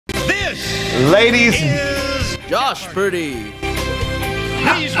Ladies, Joshpardy.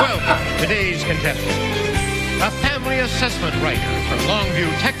 Please welcome today's contestant, a family assessment writer from Longview,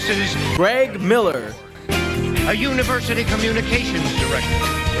 Texas, Greg Miller. a university communications director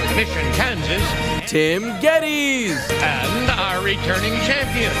from Mission, Kansas, Tim Gettys. and our returning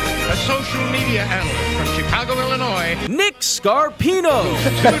champion, a social media analyst from Chicago, Illinois. Nick Scarpino.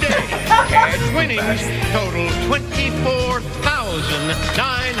 Today, cash winnings total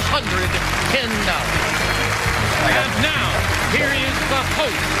 $24,910. And now, here is the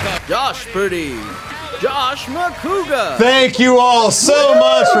host of Joshpardy. Josh Macuga. thank you all so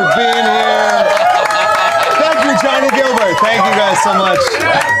much for being here. Thank you, Johnny Gilbert. Thank you guys so much.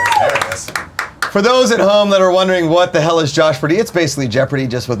 For those at home that are wondering what the hell is Joshpardy, it's basically Jeopardy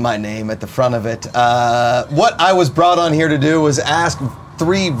just with my name at the front of it. What I was brought on here to do was ask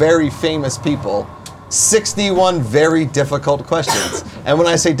 3 very famous people 61 very difficult questions. And when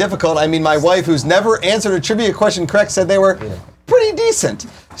I say difficult, I mean my wife, who's never answered a trivia question correct, said they were pretty decent.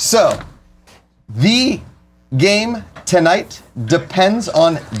 So, the game tonight depends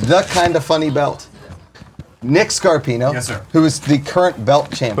on the kind of funny belt. Nick Scarpino, Yes, sir. who is the current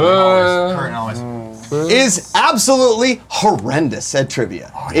belt champion, Current always. is absolutely horrendous at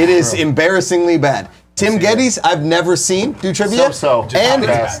trivia. It is embarrassingly bad. Tim Gettys, I've never seen do trivia. So.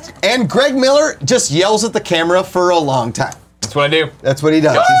 And Greg Miller just yells at the camera for a long time. That's what I do. That's what he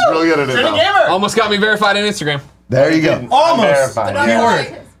does. He's really good at it though. Almost got me verified on Instagram. There you go. Almost.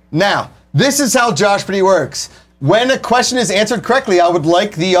 Now, this is how Joshpardy works. When a question is answered correctly, I would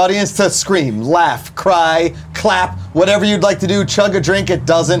like the audience to scream, laugh, cry, clap, whatever you'd like to do, chug a drink, it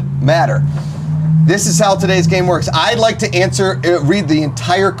doesn't matter. This is how today's game works. I'd like to read the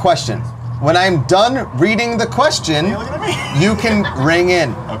entire question. When I'm done reading the question, you can ring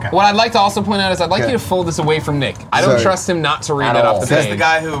in. Okay. What I'd like to also point out is I'd like Okay. you to fold this away from Nick. I don't Sorry. trust him not to read At that all. off the Says page. the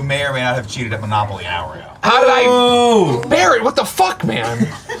guy who may or may not have cheated at Monopoly an hour ago. How did I? Barrett, what the fuck, man?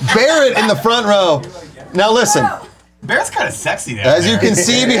 Barrett in the front row. Now listen. Barrett's kind of sexy there. As you can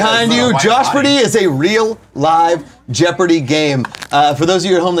see behind you, Joshpardy is a real live Jeopardy game. For those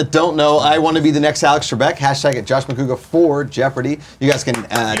of you at home that don't know, I want to be the next Alex Trebek. Hashtag at Josh Macuga for Jeopardy. You guys can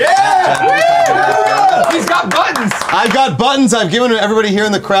He's got buttons. I've got buttons I've given to everybody here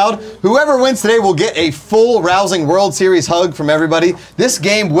in the crowd. Whoever wins today will get a full rousing World Series hug from everybody. This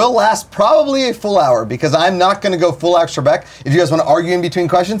game will last probably a full hour because I'm not going to go full Alex Trebek. If you guys want to argue in between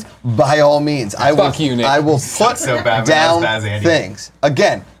questions, by all means. I will put down things.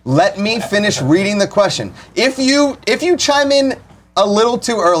 Again, let me finish reading the question. If you chime in a little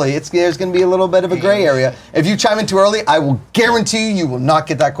too early, there's going to be a little bit of a gray area. If you chime in too early, I will guarantee you will not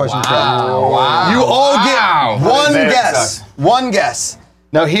get that question correct. Wow. You all get one guess. One guess.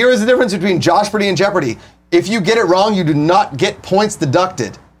 Now here is the difference between Joshpardy and Jeopardy. If you get it wrong, you do not get points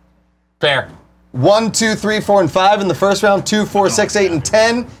deducted. Fair. 1, 2, 3, 4, and 5 in the first round. 2, 4, 6, 8, and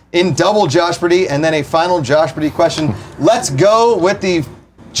 10 in double Joshpardy, and then a final Joshpardy question. Let's go with the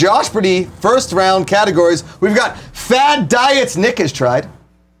Joshpardy first round categories. We've got fad diets Nick has tried.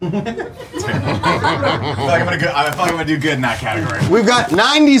 I feel like I'm gonna do good in that category. We've got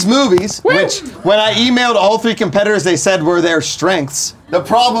 90s movies, which when I emailed all 3 competitors, they said were their strengths. The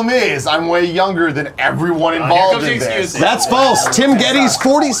problem is, I'm way younger than everyone involved in this. That's false. Tim Gettys,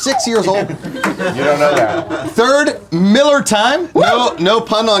 46 years old. You don't know that. Third, Miller time. No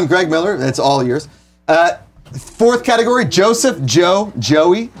pun on Greg Miller. It's all yours. Fourth category, Joseph,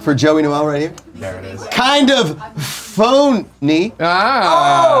 Joey for Joey Noel right here. There it is. Kind of phony.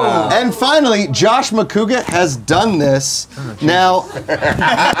 And finally, Josh Macuga has done this. Now,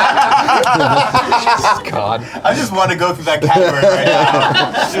 God. I just want to go through that category right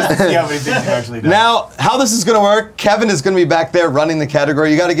now, just to see how many things you've actually done. now, how this is going to work, Kevin is going to be back there running the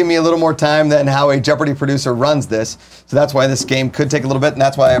category. You got to give me a little more time than how a Jeopardy producer runs this. So that's why this game could take a little bit, and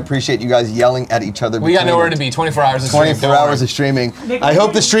that's why I appreciate you guys yelling at each other. We got nowhere to be. 24 hours of stream. 24 hours of streaming. I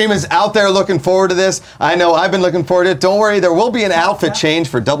hope the stream is out there looking forward to this. I know I've been looking forward to it. Don't worry, there will be an outfit change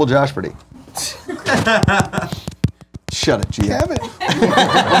for double Joshpardy. Shut it, Gia. Yeah,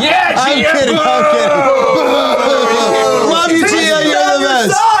 I'm kidding. Love you, Gia. You're the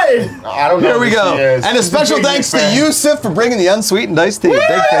best. I don't know. Here we who go. she is. And a special She's a big thanks to fan. Yusuf for bringing the unsweetened iced tea. Big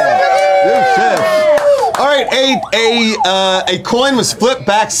fan. Yusuf. All right, a coin was flipped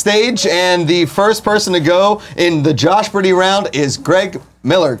backstage, and the first person to go in the Joshpardy round is Greg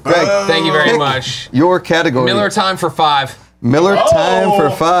Miller. Greg, Thank you very pick much. your category. Miller time for 5. Miller time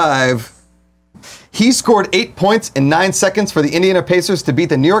for 5. He scored 8 points in 9 seconds for the Indiana Pacers to beat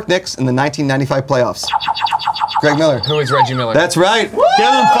the New York Knicks in the 1995 playoffs. Greg Miller. Who is Reggie Miller? That's right. Give him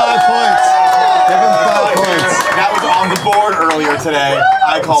 5 points. 5 points. That was on the board earlier today.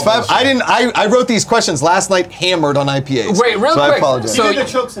 I called Five. I didn't. I wrote these questions last night, hammered on IPAs. Wait, real so quick. I apologize. So, You did the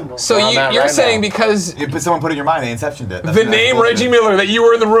choke symbol. so We're on that you're right saying now. because But someone put it in your mind, they inceptioned it. the name Reggie Miller that you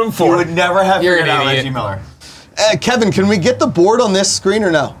were in the room for. You would never have You're figured an out idiot. Reggie Miller. Kevin, can we get the board on this screen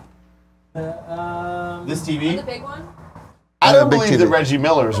or no? This TV? The big one? I don't Big believe TV. that Reggie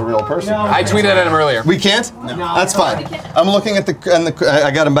Miller is a real person. No. I tweeted at him earlier. We can't. No. That's fine. I'm looking at the. I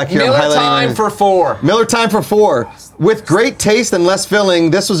got him back here. Miller I'm highlighting time him. for 4. Miller time for 4. With great taste and less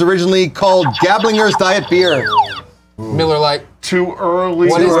filling, this was originally called Gablinger's Diet Beer. Miller Lite. Too early.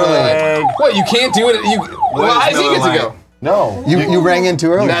 What is early. Miller Lite? What, you can't do it? You. Well, how does he Miller get to Lite? go? No. You rang in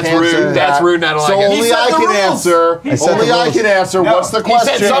too early. That's Can't rude. say- That's rude. I don't So like it. only said I the can rules. answer. said Only the I rules. can answer. No. What's the He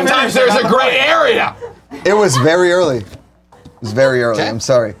question? said sometimes there's a gray area. It was very early. It was very early. Okay. I'm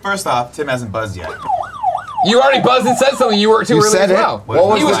sorry. First off, Tim hasn't buzzed yet. You already buzzed and said something. You were too You early said as it. well. What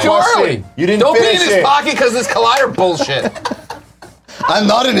was He was the too question? early. You didn't Don't be in finish his it. pocket because this collider bullshit. I'm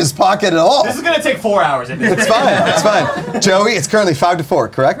not in his pocket at all. This is gonna take 4 hours. It's fine. It's fine. Joey, it's currently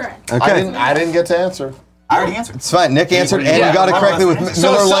 5-4, correct? Correct. Okay. I didn't get to answer. I already answered. It's fine. Nick answered, and Yeah. you got it correctly with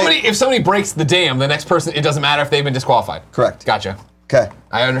So Miller Lite. if somebody breaks the dam, the next person, it doesn't matter if they've been disqualified. Correct. Gotcha. Okay.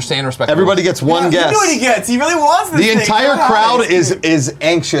 I understand. Respect. Everybody gets one You guess. know what he gets. He really wants this The thing. entire Come on, crowd it's is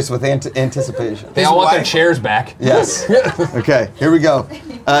anxious with anticipation. They all want their wife. chairs back. Yes. Okay. Here we go.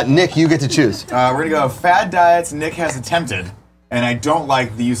 Nick, you get to choose. We're gonna go fad diets Nick has attempted, and I don't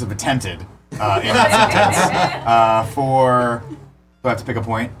like the use of attempted in that sentence. Do I have to pick a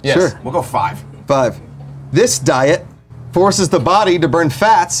point? Yes. Sure. We'll go 5. 5. This diet forces the body to burn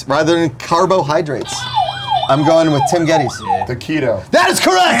fats rather than carbohydrates. I'm going with Tim Gettys. The keto. That is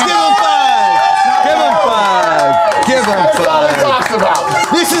correct. Give him 5. Give him 5. Give him That's all he 5. talks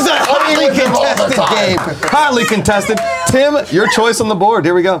about. This is a highly with him all the contested time. game. Highly contested. Tim, your choice on the board.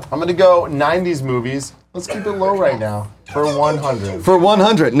 Here we go. I'm gonna go 90s movies. Let's keep it low right now for 100. For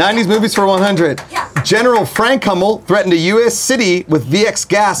 100. 90s movies for 100. Yeah. General Frank Hummel threatened a U.S. city with VX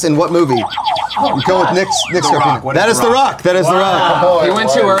gas in what movie? You go with Nick Rock. Scarpino. What That is is The Rock. That is The Rock. Boy, You went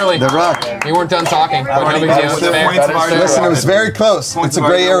too early. The Rock. You weren't done talking. But no big deal. It's fair. Points of our- Listen, it was very close. Points It's a of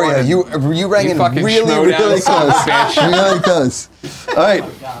gray our area. reward. You rang You in fucking really, schmo down, really son of a close. bitch. Really close. All right.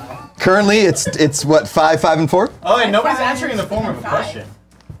 Currently, it's what, 5, 5, and 4? Oh, and nobody's answering in the form of a question.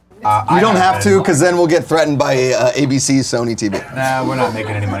 You don't have to, because then we'll get threatened by ABC, Sony TV. Nah, we're not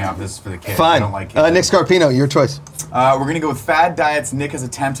making any money off this for the kids. I Fine. don't like kids. Nick Scarpino, your choice. We're gonna go with fad diets Nick has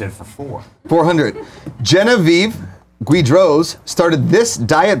attempted for 4. 400. Genevieve Guidros started this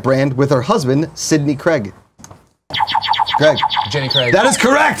diet brand with her husband, Sidney Craig. Greg. Jenny Craig. That is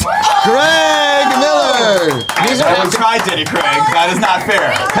correct. Greg Miller. I haven't tried Denny Craig. That is not fair.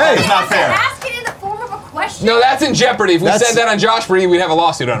 Hey. That is not fair. Ask it in the form of a question. No, that's in Jeopardy. If we That's- said that on Joshpardy, we'd have a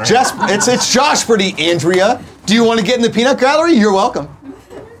lawsuit on our hands. It's Joshpardy, Andrea. Do you want to get in the peanut gallery? You're welcome.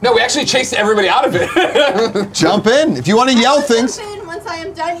 No, we actually chased everybody out of it. Jump in if you want to yell things. Once I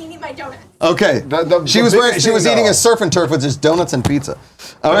am done eating my donuts. Okay. She was eating a surf and turf with just donuts and pizza.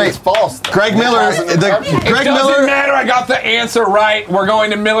 All right. It's false. Greg Miller. It Greg doesn't Miller. matter. I got the answer right. We're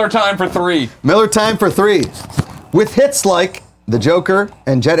going to Miller time for 3. Miller time for 3. With hits like The Joker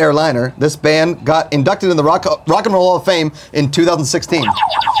and Jet Airliner, this band got inducted in the Rock and Roll Hall of Fame in 2016.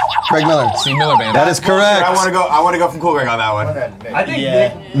 Craig Miller. See Miller band. That is correct. I want to go from Cool Greg on that one. I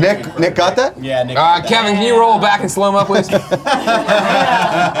think Nick got that? Yeah, Nick. Kevin, can you roll back in slow-mo, please? You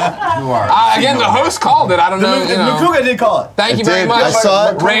are. Again, the host called it. I don't know. You know. Macuga did call it. Thank you It very did. much. I saw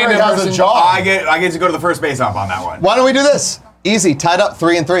it. Random has a person. job. I get to go to the first base ump on that one. Why don't we do this? Easy, tied up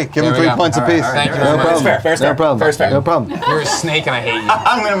 3 and 3. Give There them we 3 go. points All right, apiece. all right, Thank you all very right. much. Fair's fair. Fair's No fair. problem. Fair's fair. No problem. You're a snake and I hate you.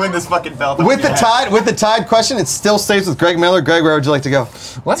 I'm gonna win this fucking belt. With the tied question, it still stays with Greg Miller. Greg, where would you like to go?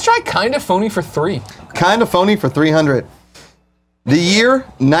 Let's try kind of phony for 3. Kind of phony for 300. The year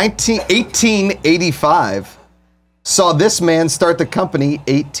 1885 saw this man start the company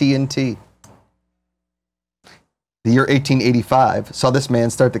AT&T. The year 1885 saw this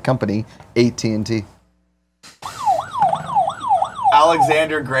man start the company AT&T.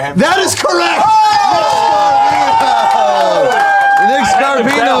 Alexander Graham. That is correct! Nick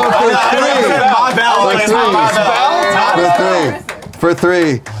Scarpino for 3. For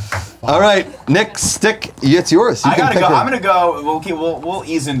 3. All right, Nick, stick. It's yours. You I can gotta pick go. it. I'm gonna go. We'll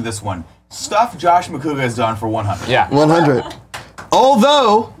ease into this one. Stuff Josh Macuga has done for 100. Yeah. 100.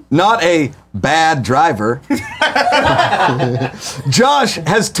 Although not a bad driver, Josh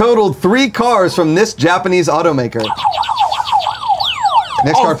has totaled 3 cars from this Japanese automaker.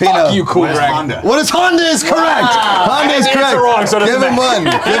 Nick Scarpino. Fuck you, Cool What is Greg. Honda? What is Honda is correct. Honda is didn't correct. answer wrong, so it doesn't Give him matter.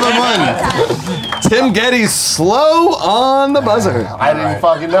 one. Give him one. Tim Gettys slow on the buzzer. I didn't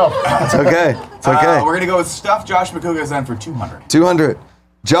fucking know. It's okay. It's okay. We're gonna go with stuff Josh Macuga has done for 200. 200.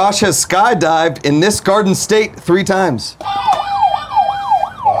 Josh has skydived in this garden state 3 times.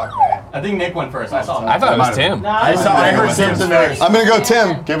 I think Nick went first. I saw him. I thought it was Tim. I heard Tim to Nick. I'm gonna go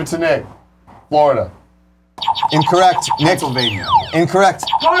Tim. Give it to Nick. Florida. Incorrect. Nick. Pennsylvania. Incorrect.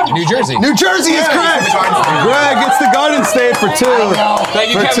 New Jersey. New Jersey is correct. Greg gets the garden state for 2.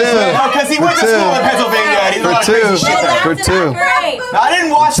 Thank you, For Kevin 2. Smith. No, because he went to school in Pennsylvania. and He did a lot of crazy shit there. For 2. No, I didn't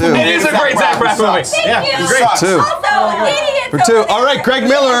watch the Two. movie. It is a great Zach Braff movie. Thank you. Great. 2. Also, idiots For 2. All right, Greg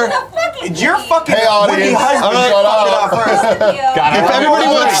Miller. You're fucking Hey, audience. Whitney husband. All right. You fucked it up first. If everybody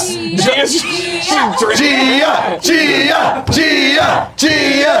wants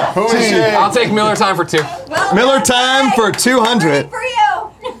Gia. Who is it? I'll take Miller time for 2. Miller time for 200. For you.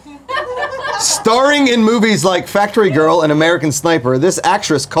 Starring in movies like Factory Girl and American Sniper, this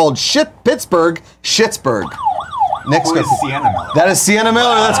actress called Pittsburgh Schittsburg. Nick Who is Scarpino. Sienna Miller? That is Sienna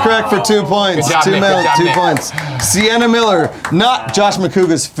Miller. That's correct for 2 points. Good job, 2 Nick. Good job, 2 Nick. points. Sienna Miller, not Josh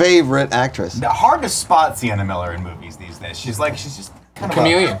Macuga's favorite actress. Hard to spot Sienna Miller in movies these days. She's just kind of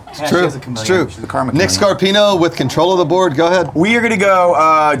Chameleon. Yeah, True. she is a chameleon. It's true. She's a karma Nick chameleon. Scarpino with control of the board. Go ahead. We are gonna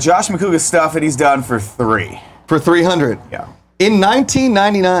go Josh Macuga's stuff that he's done for 3. For 300. Yeah. In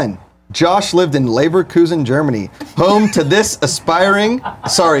 1999, Josh lived in Leverkusen, Germany, home to this aspiring.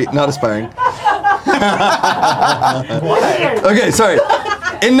 Sorry, not aspiring. Okay, sorry.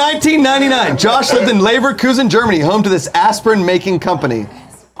 In 1999, Josh lived in Leverkusen, Germany, home to this aspirin-making company.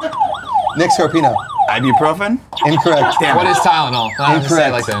 Nick Scarpino. Ibuprofen? Incorrect. What is Tylenol? I have to say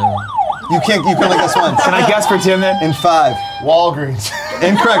it like that. You can only guess once. Can I guess for Tim then? In 5. Walgreens.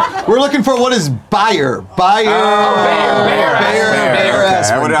 Incorrect. We're looking for what is Bayer. Bayer. Bayer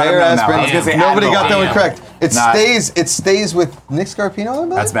I would've known that one. I was gonna say Nobody got that Advil. one correct. It Not- stays with Nick Scarpino, I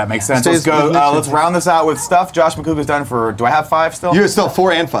believe? That makes sense. Stays Let's go. with Nick Let's round this out with stuff Josh Macuga's done for. Do I have 5 still? You're still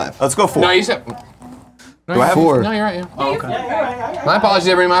 4 and 5. Let's go 4. No, you said. No, Do I have 4. No, you're right. Yeah. Oh, okay. My apologies,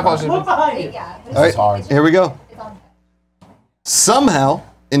 everybody. My apologies. Everybody. All right, hard. here we go. Somehow,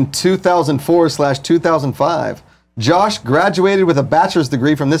 in 2004/2005, Josh graduated with a bachelor's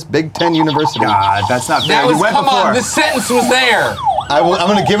degree from this Big Ten university. God, that's not fair. That was, You went come before. on, the sentence was there. I'm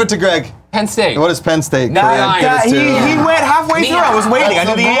going to give it to Greg. Penn State. What is Penn State? Nah, Correct. nah, Give it to- He went halfway through. I was waiting. I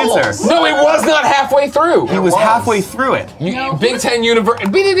knew the answer. No, it was not halfway through. He was halfway through it. Big Ten University.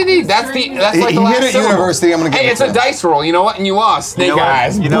 That's like He the last hit it syllable. university. I'm going to give Hey, it it's to a him. dice roll. You know what? And you lost. Snake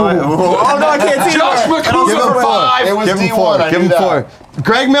eyes. You know what? Oh no, I can't see. Josh it. Macuga Give him for 4. 5. It was Give him D1. 4. I Give knew him that. 4.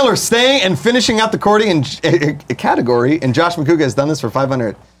 Greg Miller staying and finishing out the category, and Josh Macuga has done this for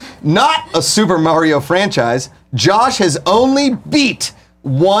 500. Not a Super Mario franchise. Josh has only beat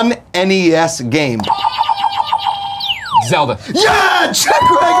 1 NES game. Zelda. Yeah, check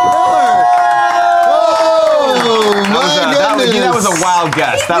Greg Miller. Oh my goodness! That was a wild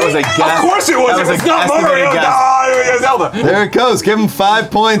guess. That was a guess. Of course it was. That was It's a not estimated Mario. guess. No, Zelda. There it goes. Give him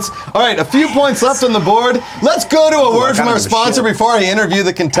 5 points. All right, a few points left on the board. Let's go to a word from our sponsor before I interview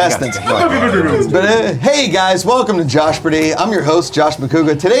the contestants. But hey guys, welcome to Joshpardy. I'm your host, Josh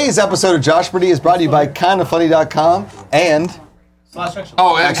Macuga. Today's episode of Joshpardy is brought to you by kindafunny.com and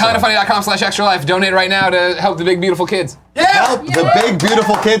Oh, kindoffunny.com/extra life. Donate right now to help the big beautiful kids. help the big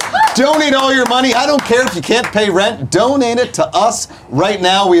beautiful kids. Donate all your money. I don't care if you can't pay rent. Donate it to us right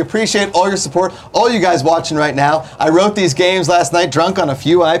now. We appreciate all your support. All you guys watching right now. I wrote these games last night, drunk on a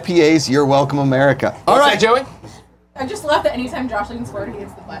few IPAs. You're welcome, America. All What's right, that, Joey? I just love that anytime Josh can swear, he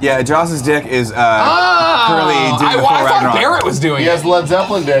gets the button. Yeah, Josh's dick is currently I doing the full thought Ragnarok. Barrett was doing He has it. Led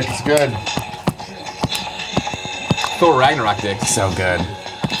Zeppelin dick. It's good. Thor Ragnarok dick. So good.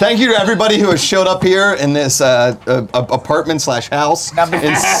 thank you to everybody who has showed up here in this apartment/house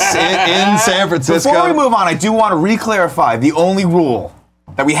in San Francisco. Before we move on, I do want to re-clarify the only rule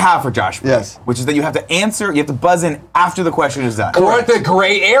that we have for Josh. Yes. Which is that you have to answer, you have to buzz in after the question is done. We're at the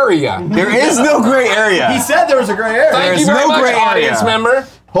gray area. There is no gray area. He said there was a gray area. Thank There's you very no much, gray area. audience member.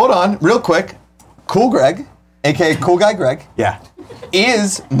 Hold on, real quick. Cool Greg, aka Cool Guy Greg, Yeah.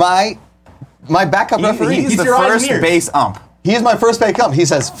 is my backup referee. He's the your eyes first and ears. base ump. He is my first backup. Come. He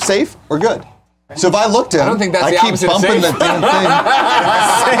says safe or good. So if I looked at him, don't think that's I the keep opposite of bumping safe. the damn thing.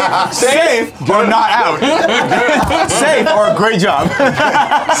 Safe, but not out. Safe or great job.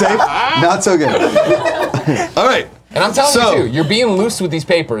 Safe, not so good. All right. And I'm telling So- you too, you're being loose with these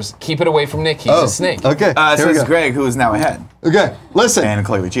papers. Keep it away from Nick. He's a snake. Okay. It here we says go. Greg, who is now ahead, Okay. Listen. and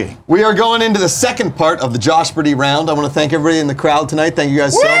clearly cheating. We are going into the second part of the Joshpardy round. I want to thank everybody in the crowd tonight. Thank you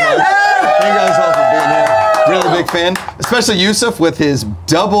guys so much. Thank you guys all for being here. Really big fan. Especially Yusuf with his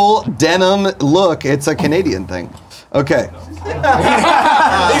double denim look. It's a Canadian thing. Okay.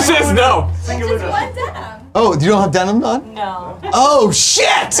 He says no. Just one down. Oh, you don't have denim on? No. Oh,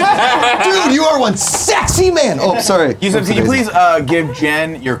 shit! Dude, you are one sexy man. Oh, sorry. Yusuf, can you please give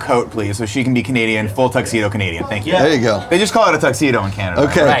Jen your coat, please, so she can be Canadian, full tuxedo Canadian. Thank you. There you go. They just call it a tuxedo in Canada.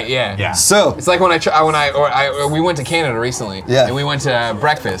 Okay. Right, yeah. Yeah. So, It's like when we went to Canada recently, Yeah. and we went to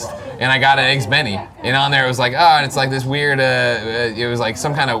breakfast, and I got an eggs Benny, and on there it was like, oh, and it's like this weird, it was like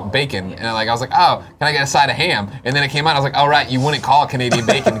some kind of bacon, and I was like, oh, can I get a side of ham? And then it came out, I was like, oh right, you wouldn't call Canadian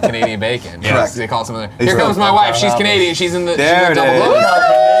bacon Canadian bacon. Yes. Correct. They call it something. Here comes my wife. She's Canadian. She's in the There it double is. glove.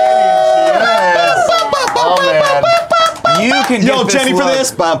 Oh man. You can yo, get Jenny, this for look.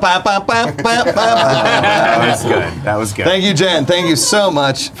 this. Ba, ba, ba, ba, ba, ba, ba. That was good. That was good. Thank you, Jen. Thank you so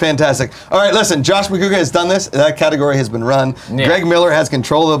much. Fantastic. All right, listen, Josh Macuga has done this. That category has been run. Yeah. Greg Miller has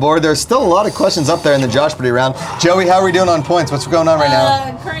control of the board. There's still a lot of questions up there in the Joshpardy round. Joey, how are we doing on points? What's going on right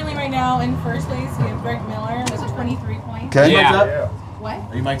now? Currently, right now, in first place, we have Greg Miller with 23 points. Okay. Yeah. What?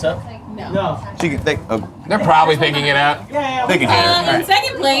 Are you mic'd up? No. She can, They're probably picking it out. they can hear In it.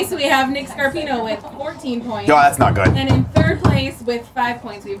 second place, we have Nick Scarpino with 14 points. Yo, that's not good. And in third place, with 5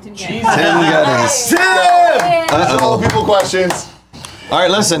 points, we have Tim Gettys. Tim Gettys. All people questions. All right,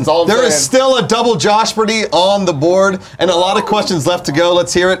 listen, all I'm there is saying. still a double Joshpardy on the board and a lot of questions left to go.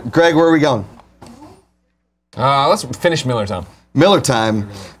 Let's hear it. Greg, where are we going? Let's finish Miller time. Miller time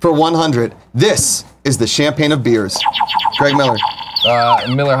for 100. This is the champagne of beers. Greg Miller.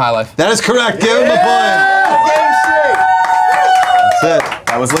 Miller High Life. That is correct. Give him a point. That's it.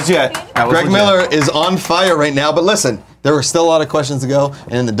 That was legit. That was Greg legit. Miller is on fire right now, but listen, there are still a lot of questions to go,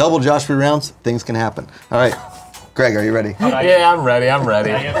 and in the double Joshpardy rounds, things can happen. All right, Greg, are you ready? Yeah, I'm ready.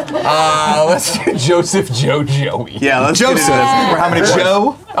 Let's do Joseph, Joe, Joey. Yeah, let's Joseph. get into this. For how many points?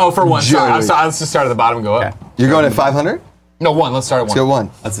 Joe, Oh, for one. Sorry, Joey. let's just start at the bottom and go up. Okay. you're going at 500? No, one. Let's start at one. Let's go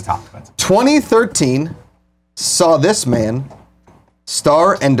one. That's the top. 2013 saw this man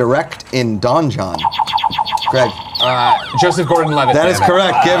star and direct in Don John. Greg. Joseph Gordon-Levitt. That is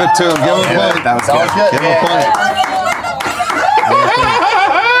correct. Give it to him. Give him a point. That was good. Give him a point.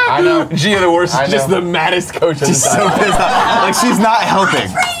 I know. Gia, the worst, I know. just the maddest coach. She's so pissed off. Like, she's not helping.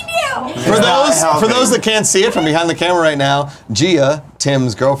 For those that can't see it from behind the camera right now, Gia,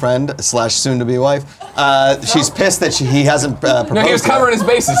 Tim's girlfriend / soon-to-be wife, she's pissed that he hasn't proposed. No, he was yet. covering his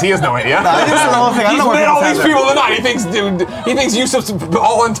bases. He has no idea. I think it's the wrong thing. I don't He's know what met all happened. these people tonight. He thinks Yusuf's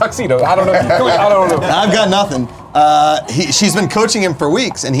all in tuxedo. I don't know. I don't know. I've got nothing. She's been coaching him for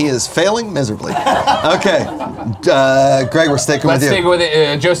weeks, and he is failing miserably. Okay, Greg, we're sticking Let's with you. stick with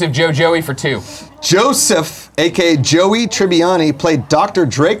it. Joseph, Joe, Joey for 2. Joseph, a.k.a. Joey Tribbiani, played Dr.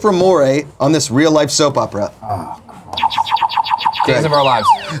 Drake Ramore on this real-life soap opera. Days of Our Lives.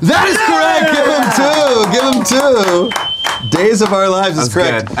 That is correct. Give him 2. Days of Our Lives is That's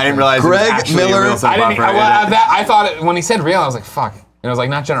correct. good. I didn't realize Greg it was actually Miller. a real soap I didn't. opera. I thought it, when he said real, I was like, fuck. And it was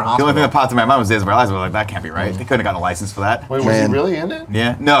like not General The only Hospital. thing that popped in my mind was Days of Our Lives. I was like, that can't be right. They couldn't have gotten a license for that. Wait, was Man. he really in it?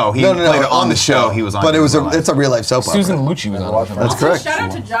 Yeah. No, he No, played it on the show. He was on. But Days of Our Lives. it's a real-life soap opera. Susan Lucci was on it. That's correct. Shout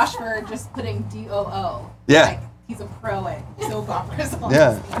out to Josh for just putting DOO. Yeah. Like, he's a pro at soap operas.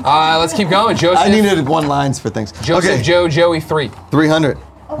 Yeah. Let's keep going. Joseph, I needed one lines for things. Joseph, Okay, Joe, Joey 3. 300.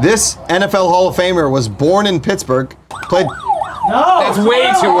 This NFL Hall of Famer was born in Pittsburgh, played... That's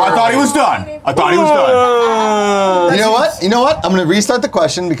way too early. I thought he was done. You know what? I'm going to restart the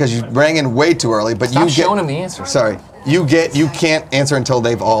question because you rang in way too early, but Stop you get... showing him the answer. Sorry. You can't answer until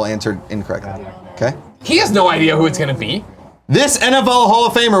they've all answered incorrectly. Okay? He has no idea who it's gonna be. This NFL Hall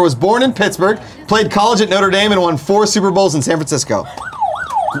of Famer was born in Pittsburgh, played college at Notre Dame, and won 4 Super Bowls in San Francisco.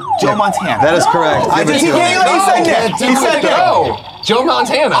 Joe Montana. That is correct. Give it to him. He said no. Joe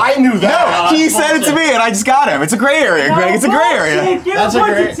Montana. I knew that. No, he said it to me, and I just got him. It's a gray area, Greg. It's a gray area. That's a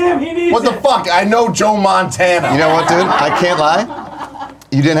great. What the fuck? I know Joe Montana. You know what, dude? I can't lie.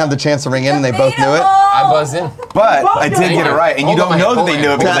 You didn't have the chance to ring in, and they both knew it. I buzzed in. But I did get it right, and you Hold on, don't know that they hold knew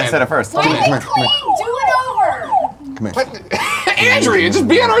on, it because hold I on. said it first. Why Come are here, they come here, clean? Do it over. Come here. Andrea, just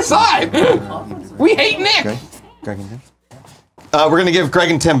be on our side. We hate Nick. Okay. Greg and Tim. We're going to give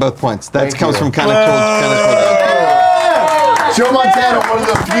Greg and Tim both points. That Thank comes you. from kind of cool. Joe Montana, one of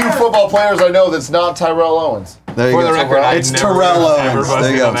the few football players I know that's not Tyrell Owens. There you For go. the record, I it's never- Terrell never Owens. buzzed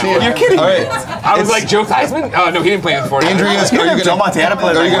There you in go. on that one. You're kidding All me. right. I was like, Joe Theismann? Oh, no, he didn't play in 40. Andrea, are you You have Joe Montana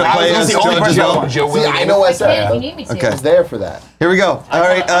play. Are you going to play as the only Judge as person- well? Joe See, Willie I know I said If you that. need me to. Okay. He's there for that. Here we go. All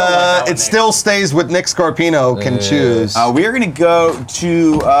right. It still stays with Nick Scarpino. Can choose We are going to go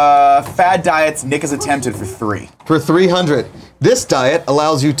to Fad Diets Nick has attempted for 3. for 300. This diet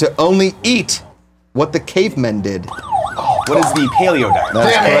allows you to only eat what the cavemen did. What is the paleo diet?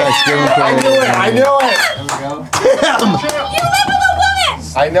 That's correct. Give him credit. I knew it. You live with a woman.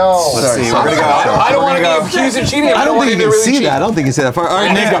 I know. Let's see. Sorry. We're gonna go. I don't want to be accused of cheating. I don't think you can really see cheat. that. I don't think you see that far. All right,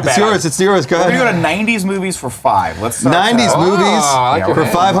 Nick's Nick, got it's bad yours. It's yours. Go We're ahead. gonna go to 90s movies for 5. Let's start. 90s movies I like for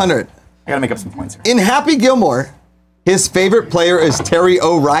it. 500. I gotta make up some points here. In Happy Gilmore, his favorite player is Terry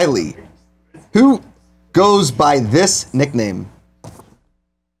O'Reilly, who goes by this nickname.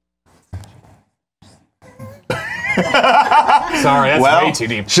 Sorry, that's Well, way too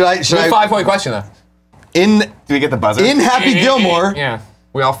deep. Should I? It's a 5-point question though. In Do we get the buzzer? Happy Gilmore, Yeah.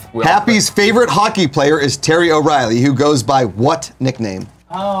 We all Happy's favorite hockey player is Terry O'Reilly, who goes by what nickname?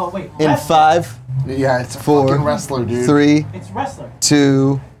 Oh, wait. In wrestler. 5, Yeah, it's a 4, fucking wrestler, dude. 3, It's wrestler.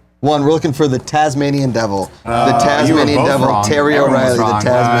 2, 1. We're looking for the Tasmanian Devil. The Tasmanian both Devil, wrong. Terry Everyone was O'Reilly, the wrong.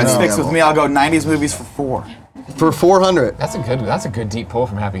 Tasmanian Sticks Devil. with me. I'll go 90s movies for 4. For 400. That's a good deep pull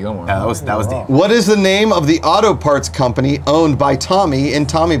from Happy Gilmore. Yeah, that was deep. What is the name of the auto parts company owned by Tommy in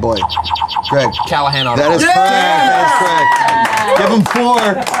Tommy Boy? Greg. Callahan Auto. That is correct. That is correct. Give him 4.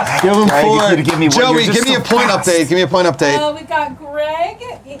 Give him Greg, 4. you give me one. Joey, You're give just me so a point fast. update. Give me a point update. We've got Greg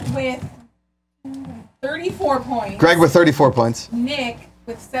with 34 points. Greg with 34 points. Nick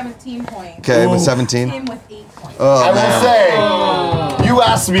with 17 points. Okay, with 17. Tim with 8 points. Oh, I man. will say, you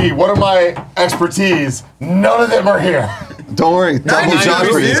asked me what are my expertise. None of them are here. Don't worry. Double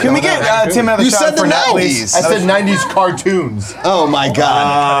Joshpardy. Can we get Tim another You shot said the for now, 90s. please? I said 90s cartoons. Oh, my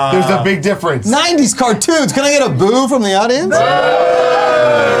God. There's a big difference. 90s cartoons. Can I get a boo from the audience? No,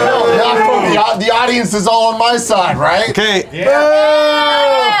 not from the audience is all on my side, right? Okay.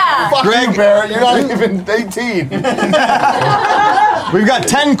 Fuck Greg- you, Barrett. You're not even 18. We've got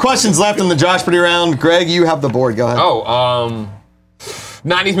 10 questions left in the Joshpardy round. Greg, you have the board. Go ahead. Oh,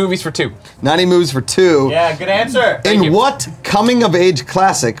 90s movies for 2. 90 moves for 2. Yeah, good answer. In you. what coming-of-age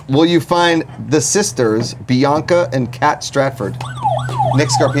classic will you find the sisters Bianca and Kat Stratford? Nick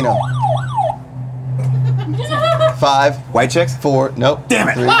Scarpino. 5, White chicks? 4, nope. Damn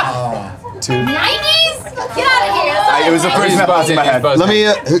it. 3, 2. 90s? Get out of here. It was the first that popped in my head. Let me.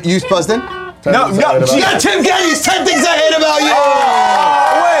 You buzzed in? No, You got Tim Gettys. 10 things I hate about you.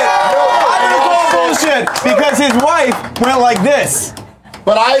 Wait, I didn't call bullshit because his wife went like this.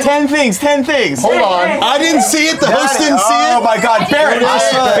 But I 10 things, 10 things. hold on. I didn't see it. The host didn't see Oh it. my God, Barrett!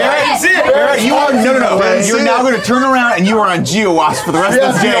 Barrett, you are no. Barrett, You're see now it. going to turn around and you are on GeoWatch for the rest Yeah,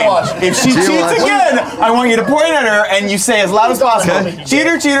 of the game. GeoWatch. If she cheats GeoWatch. again, I want you to point at her and you say as loud as possible, Okay.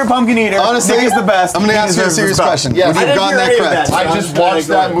 "Cheater, cheater, pumpkin eater." Honestly, Nick is the best. I'm going to He ask you a deserves serious respect. question. Yes. Would you have gotten that correct? I just watched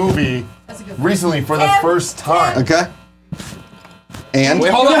that movie recently for the first time. Okay. And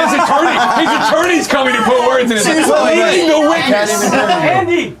Wait, hold on. His attorney's coming to put words in his mouth. Leading the I can't witness. even hear you.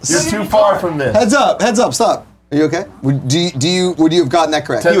 Andy. You're too far from this. heads up, stop. Are you okay? Would you have gotten that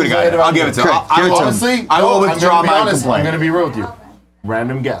correct? He would have got it. I'll give it to him. Correct. Give it to him. Honestly, I will I'm withdraw gonna be my honest, complaint. I'm going to be real with you.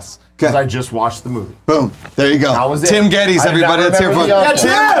 Random guess. Because Okay. I just watched the movie. Boom. There you go. That was it. Tim Gettys, I did everybody. not Let's hear from remember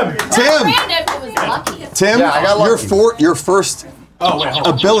the other Tim. one. Tim. Random, it was lucky. Tim. Yeah, I got lucky. Your first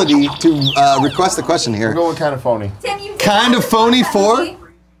ability to request a question I'm here. going kind of phony. Tim, you Kind of phony for?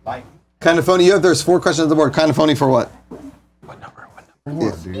 Kind of phony. There's 4 questions on the board. Kind of phony for what?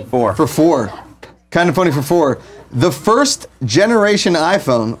 Four. For 4. Kind of phony for 4. The first generation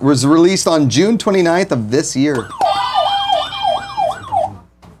iPhone was released on June 29th of this year.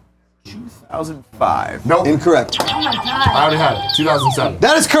 2005. Nope. Incorrect. Oh my God. I already had it. 2007.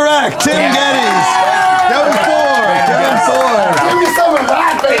 That is correct. Tim Gettys. Give him 4. Give me some of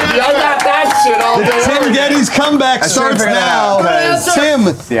that, baby. I got that shit all day. Tim Gettys' comeback starts figured it now. out, 'cause- Tim,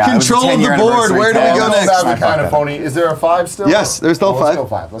 Yeah, it was control the of the 10-year board. anniversary. Where do we go Oh, next? That was kind of phony. Is there a 5 still? Yes, there's still Let's 5. go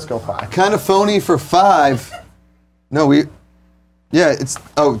 5. Let's go 5. Kind of phony for 5. No, yeah, it's.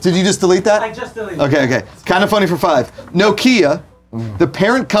 Oh, did you just delete that? I just deleted. Okay. Kind of funny for 5. Nokia, the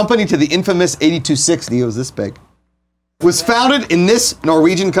parent company to the infamous 8260, it was this big, was founded in this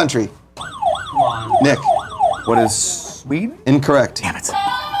Norwegian country. Nick, What is Sweden? incorrect. Damn it.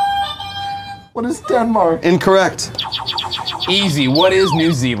 What is Denmark? Incorrect. Easy. What is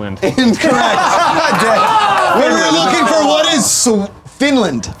New Zealand? Incorrect. We were looking for what is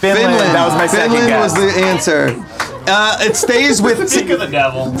Finland. Finland. That was my second Finland guess. was the answer. It stays with. Speak of the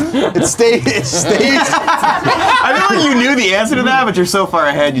devil. It stays. I feel like you knew the answer to that, but you're so far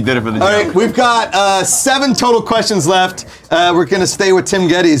ahead, you did it for the All joke. right, we've got 7 total questions left. We're gonna stay with Tim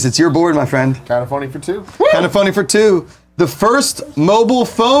Gettys. It's your board, my friend. Kind of phony for 2. Kind of funny for 2. The first mobile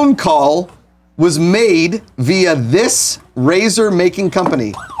phone call was made via this razor-making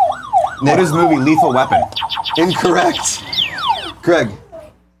company. What is the movie Lethal Weapon? Incorrect. Greg.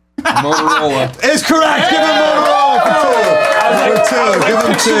 Motorola. Is correct. Give him Motorola for 2. Give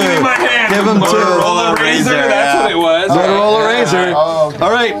him two. Give him two. Motorola Razor, that's what it was. Motorola Razor. Oh, okay.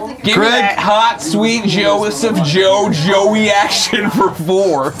 All right, Give me that Greg. hot, sweet Joseph Joey action for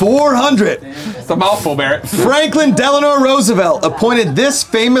 4. 400. It's a mouthful, Barrett. Franklin Delano Roosevelt appointed this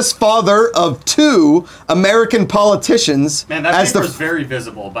famous father of 2 American politicians Man, that as paper the. is very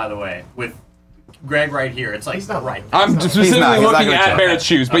visible, by the way, with Greg right here. It's like he's not right. I'm specifically not looking gonna at tell. Barrett's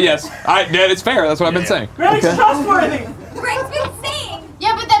shoes, but yes, it's fair. That's what I've been saying. Greg's trustworthy. Greg's been saying.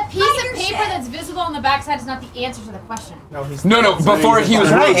 Yeah, but that piece of paper that's visible on the backside is not the answer to the question. No, before he was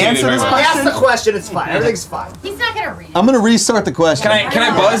Can I rotated. answer this remember? question? Ask the question, it's fine. Everything's fine. He's not gonna read. I'm gonna restart the question. Can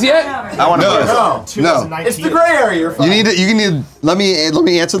I buzz yet? I want to No. It's the gray area. You're fine. You need. Let me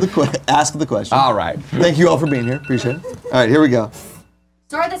answer ask the question. All right. Thank you all for being here. Appreciate it. All right, here we go.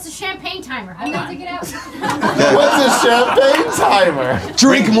 Sorry, that's a champagne timer. I'm gonna take it out. What's a champagne timer?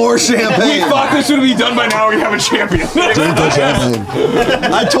 Drink more champagne. We thought this would be done by now. We have a champion. Drink the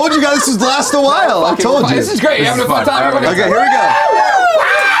champagne. I told you guys this would last a while. I told you. This is great. You having a fun time? Okay, here we go.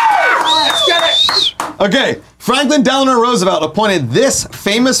 Let's get it. Okay, Franklin Delano Roosevelt appointed this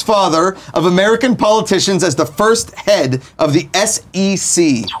famous father of American politicians as the first head of the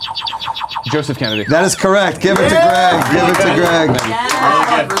SEC. Joseph Kennedy. That is correct. Give it to Greg. Give it to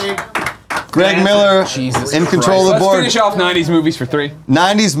Greg. Greg Miller Jesus in control of the Let's board. finish off 90s movies for 3.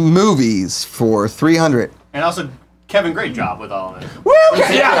 90s movies for 300. And also, Kevin, great job with all of it.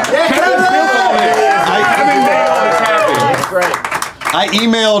 Yeah. I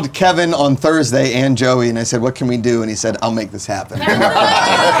emailed Kevin on Thursday and Joey, and I said, "What can we do?" And he said, "I'll make this happen."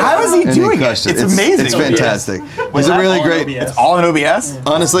 How is he And doing it? crushed It's amazing. It's fantastic. He's a really great. It's all in OBS?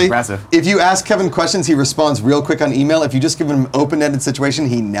 Honestly, Impressive. if you ask Kevin questions, he responds real quick on email. If you just give him an open-ended situation,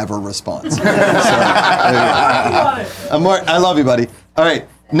 he never responds. So, there you go. I love you, buddy. All right,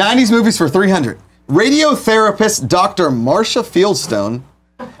 90s movies for 300. Radiotherapist Dr. Marsha Fieldstone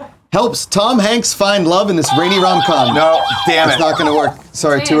helps Tom Hanks find love in this rainy rom-com. No, damn It's it. not going to work.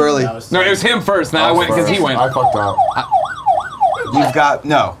 Sorry, too early. No, it was him first. Now I went because he went. I fucked up. You've got,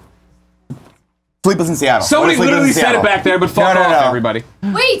 no. Sleepless in Seattle. Somebody What is Sleepless literally in said Seattle? it back there, but fuck No, off, no. everybody.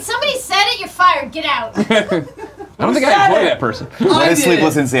 Wait, somebody said it. You're fired. Get out. I don't think I employ that person. What is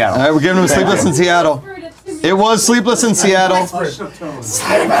Sleepless in Seattle? All right, we're giving him Sleepless in Seattle. It was Sleepless in Seattle. It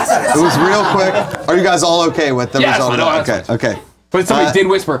was real quick. Are you guys all okay with the Yes, result? I know, Okay, that's okay. But somebody did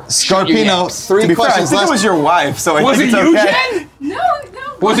whisper. Scarpino, To 3 be fair, I questions think it left. was your wife, so I Was think it it's you, okay. Jen? No.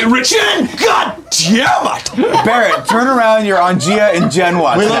 Was it Richard? God damn it! Barrett, turn around. You're on Gia and Jen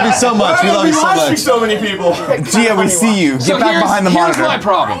watch. We love you so much. We love you so much. so many people. Gia, we see you. Get back behind the monitor. Here's my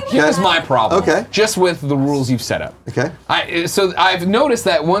problem. Here's my problem. Okay. Just with the rules you've set up. Okay. So I've noticed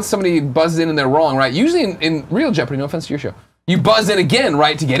that once somebody buzzes in and they're wrong, right? Usually in real Jeopardy, no offense to your show, you buzz in again,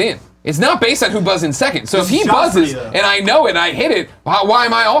 right, to get in. It's not based on who buzzed in second. So if he buzzes and I know it, and I hit it, why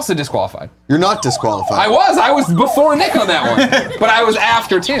am I also disqualified? You're not disqualified. I was before Nick on that one, but I was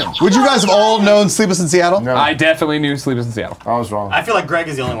after Tim. Would you guys have all known Sleepless in Seattle? No. I definitely knew Sleepless in Seattle. I was wrong. I feel like Greg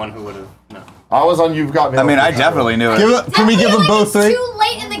is the only one who would have. No. I was on You've Got Me. I mean, I definitely knew it. Can we give them both It's 3? too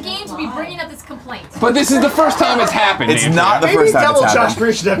late in the game to be bringing up this complaint. But this is the first time it's happened. It's Andrew. not the Maybe first time Double it's happened.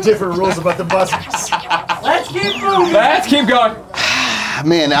 Joshpardy should have different rules about the buzzers. Let's keep moving. Let's keep going.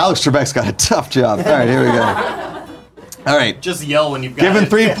 Man, Alex Trebek's got a tough job. All right, here we go. All right. Just yell when you've got Giving it.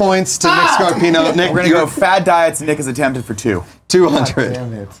 3 points to Nick Scarpino. Nick, We're going to go fad diets. Nick is attempted for 2. 200.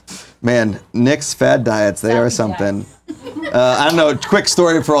 Damn it. Man, Nick's fad diets, they are something. I don't know, quick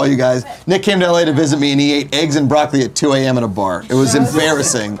story for all you guys. Nick came to LA to visit me and he ate eggs and broccoli at 2 a.m. at a bar. It was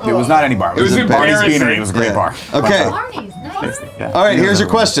embarrassing. It was not any bar. It was Barney's embarrassing. Beanery. It was a great Yeah. bar. Okay. Barney's nice. Yeah. All right, here's your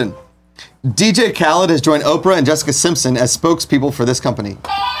question. DJ Khaled has joined Oprah and Jessica Simpson as spokespeople for this company.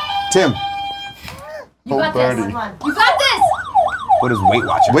 Tim, You got this. Birdie. You got this. What is Weight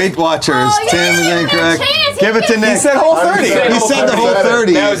Watchers? Weight Watchers. Oh, you Tim is didn't give him a incorrect. chance. Give it to Nick. He said whole 30. He said the whole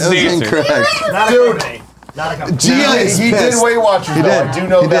 30. That was his answer. incorrect. Not a company. Not a company. Gia is He did pissed. Weight Watchers. He though. did. I do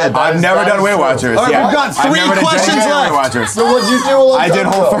know He that. did. That I've is- never that done is Weight true. Watchers. All right, yeah. we've got I've 3 never done questions Weight left. Watchers. So what'd you do? I did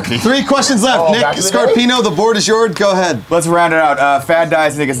whole 30. 3 questions left. Oh, Nick back in the day? Scarpino, the board is yours. Go ahead. Let's round it out. Fad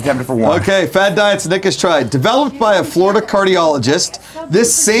diets. Nick is attempted for 1. Okay, fad diets Nick has tried. Developed by a Florida cardiologist,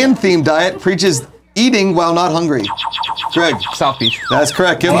 this sand-themed diet preaches eating while not hungry. Greg, South Beach. that's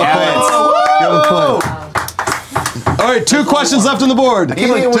correct. Give him a Yes. point. Give him a point. All right, 2 questions left on the board. Eating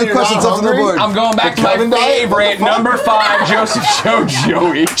when 2 you're questions not left on the hungry? board. I'm going back to my Kevin diet? What the favorite, fuck? number 5, Joseph Joe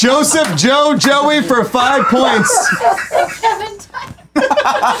Joey. Joseph Joey for 5 points. Kevin,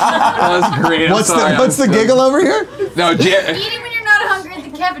 That was great. I'm What's sorry, the giggle over here? No, eating when you're not hungry,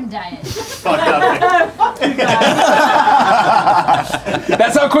 the Kevin diet. Fucked up.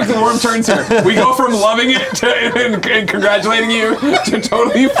 That's how quick the worm turns here. We go from loving it to, and congratulating you to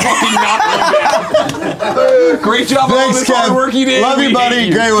totally fucking knocking you down. Great job on all Thanks, this hard Kev. work you did. Love you, We buddy. hate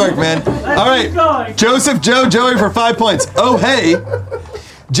you. Great work, man. All right. Joseph, Joe, Joey for 5 points. Oh, hey.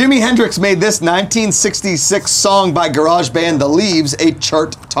 Jimi Hendrix made this 1966 song by garage band The Leaves a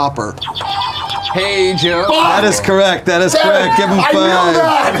chart topper. Hey, Joe. That is correct. That is correct. Give him I knew 5.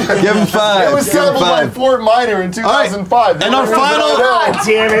 that. Give him 5. It was Give him sampled by 5. Fort Minor in 2005. And our final.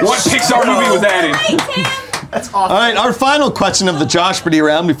 Damn it. What Pixar movie was that in? That's awesome. All right, our final question of the Joshpardy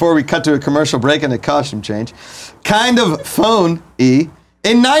round before we cut to a commercial break and a costume change. Kind of phone-y.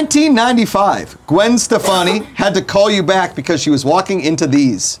 In 1995, Gwen Stefani had to call you back because she was walking into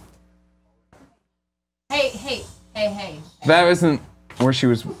these. Hey. That isn't where she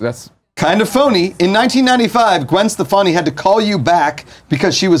was. That's. Kind of phony. In 1995, Gwen Stefani had to call you back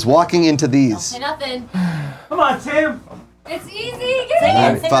because she was walking into these. Say nothing. Come on, Tim. It's easy.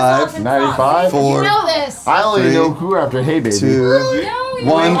 Get it. 5, 95? 4, You know this. I only 3, know who after Hey Baby. 2, No, you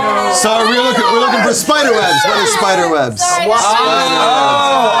 1. don't. Sorry, we're looking for spider webs. What is spider webs? Sorry, Oh,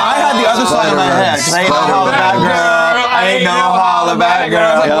 I had the other side in my head. 'Cause I ain't no holla back girl. I ain't no holla back I was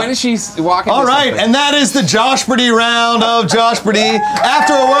girl. like, when is she walking? All right, and that is the Joshpardy round of Joshpardy.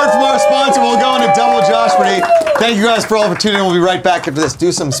 After a word from our sponsor, we'll go into double Joshpardy. Thank you guys for all for tuning in. We'll be right back after this.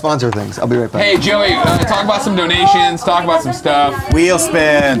 Do some sponsor things. I'll be right back. Hey, Joey, talk about some donations. Talk about some stuff. Wheel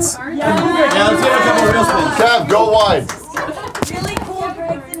spins. Yeah, let's get a couple real spins. Kev, go wide. Really cool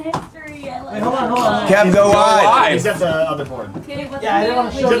breaks in history. I love Wait, hold on. Kev, go wide. He's at the other board. Okay, what's Yeah, I didn't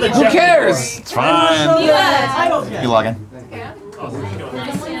want to show the the Who cares? It's fine. You logging?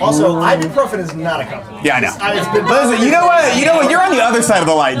 Also, ibuprofen is not a company. Yeah, I know. It's been Listen, you know what? You're on the other side of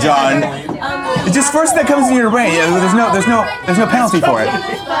the light, John. It's just first that comes into your brain. Yeah, there's no penalty for it.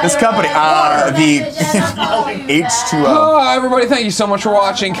 This company, the H2O. Oh, everybody, thank you so much for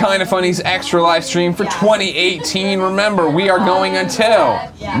watching Kinda Funny's extra live stream for 2018. Remember, we are going until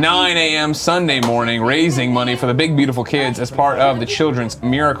 9 a.m. Sunday morning, raising money for the Big Beautiful Kids as part of the Children's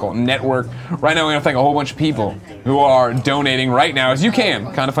Miracle Network. Right now, we're gonna thank a whole bunch of people who are donating right now, as you can.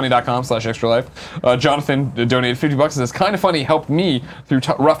 KindaFunny.com/extralife. Jonathan donated $50 and says, "Kinda Funny helped me through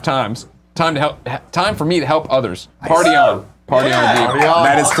rough times. Time for me to help others. Party on." Party on, Viva.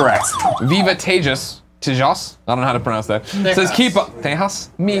 That is correct. Viva Tejas, I don't know how to pronounce that. Says keep up. Tejas,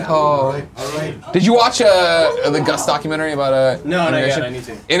 mijo. Did you watch the Gus documentary about No, not yet. immigration? I need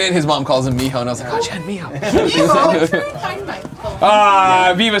to. And then his mom calls him mijo, and I was like, oh, Chad, mijo.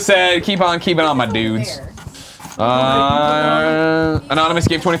 Viva said, keep on keeping on, my dudes. Anonymous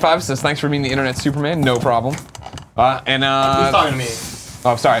gave 25. Says thanks for being the internet Superman. No problem. Who's talking to me?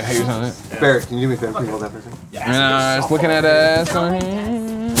 Oh, sorry. Hey, you're it. Barrett, can you do me a favor? Can you hold that for a second? Just looking at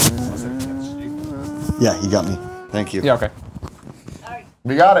Yeah, you got me. Thank you. Yeah, okay.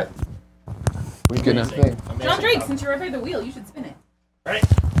 We got it. Good enough. John Drake, since you're right by the wheel, you should spin it. Right.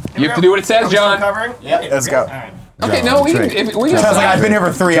 You have to do what it says, John. Covering? Yep. Let's go. Okay, no, we can. Sounds Sounds like I've been here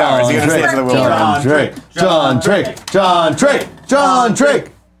for 3 hours. You gotta stay to the wheel. John Drake. John Drake. John Drake. John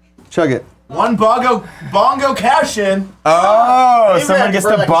Drake. Chug it. One bongo cash in. Oh, someone gets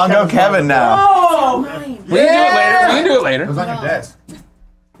to bongo Kevin now. Oh! We can do it later. It was on your desk.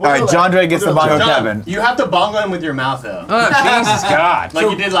 All right, John Drake gets the bongo John, Kevin. you have to bongo him with your mouth, though. Oh, Jesus God. Like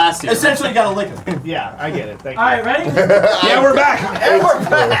you did last year. Essentially, you gotta lick it. Yeah, I get it. Thank you. All right, ready? Yeah, we're back. And we're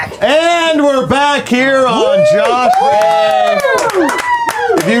back. And we're back here on Joshpardy.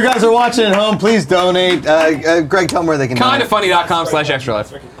 If you guys are watching at home, please donate. Greg, tell them where they can donate.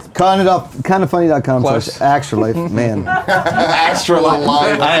 KindaFunny.com/extralife. KindaFunny.com/extralife. Man, Extra life.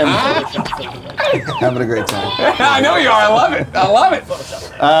 I am having a great time. I know you are. I love it. I love it.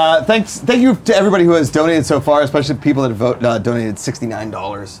 Thank you to everybody who has donated so far, especially people that have donated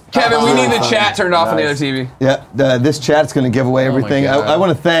 $69. Kevin, we need the chat turned off on the other TV. Yeah, this chat's going to give away everything. God. I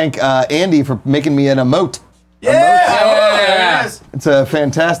want to thank Andy for making me an emote. Yeah. It's a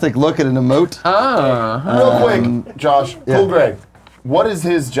fantastic look at an emote. Real quick, Josh, Cool Greg, what is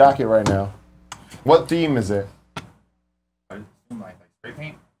his jacket right now? What theme is it? Like spray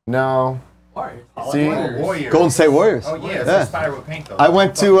paint? No. See? Golden State Warriors. Oh yeah, it's Yeah. inspired with paint though. I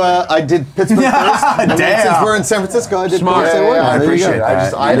went to, I did Pittsburgh first. And then Damn. since we're in San Francisco, I did Smart. Golden State Warriors. I There you appreciate go.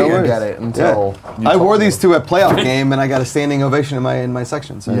 it. I No didn't worries. get it until you I told wore me. these to a playoff game, and I got a standing ovation in my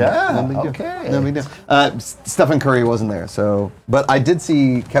section. So Yeah, no big deal. okay. No big deal. Stephen Curry wasn't there, so but I did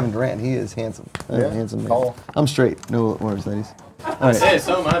see Kevin Durant. He is handsome. Handsome man. Tall. I'm straight. No worries, ladies. All right. Hey,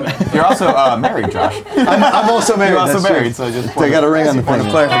 so am I, man. You're also married, Josh. I'm also married. You're also that's true. married, so just I got a ring on the point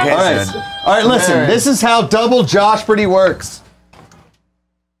finger. of clarification. All right, listen. This is how double Joshpardy works.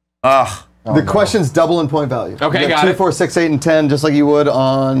 Ugh. The question's double in point value. Okay, You got 2, it. 4, 6, 8, and 10, just like you would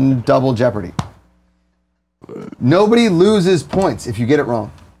on Double Jeopardy. Nobody loses points if you get it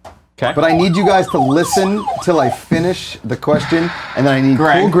wrong. Okay. But I need you guys to listen till I finish the question, and then I need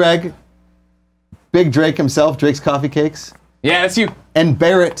Cool Greg, Big Drake himself, Drake's Coffee Cakes. Yeah, that's you. And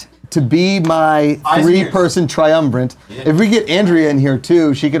Barrett to be my three-person triumvirate. If we get Andrea in here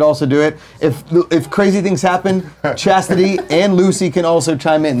too, she could also do it. If crazy things happen, Chastity and Lucy can also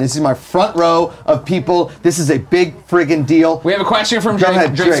chime in. This is my front row of people. This is a big friggin' deal. We have a question from Go Drake.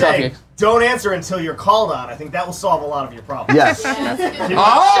 ahead, Drake's Drake. Coffee Cakes. Don't answer until you're called on. I think that will solve a lot of your problems. Yes. You're not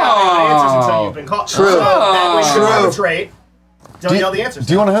shouting the answers until you've been called. True. So that way you True. can have a trait. Don't yell the answers.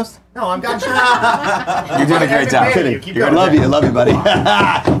 Do you want to host? No, I'm got you. You're doing a great job. I love you, buddy.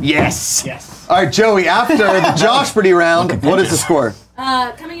 Yes. Yes. All right, Joey, after the Joshpardy round, what is the score?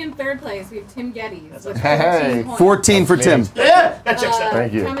 Coming in third place, we have Tim Gettys with 14 Hey. points. 14 for Tim. Yeah, that checks out.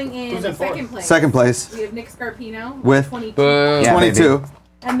 Thank you. Coming in second place. Second place. We have Nick Scarpino With 22 Boom. 22.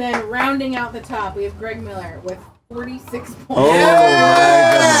 And then rounding out the top, we have Greg Miller with 46 points. Oh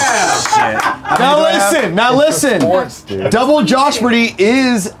Now listen. Double Joshpardy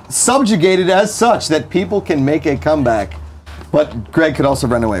is subjugated as such that people can make a comeback, but Greg could also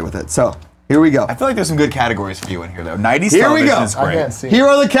run away with it. So here we go. I feel like there's some good cacategories for you in here, though. 90s Here we television go. is great. Here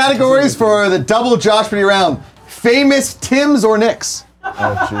are the categories for the Double Joshpardy round: famous Tims or Nicks. Oh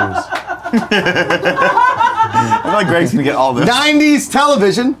jeez. I feel like Greg's gonna get all this. 90s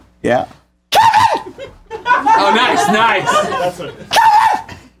television. Yeah. Oh, nice.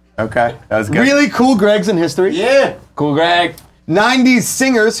 Okay, that was good. Really cool Gregs in history. Yeah. Cool Greg. 90s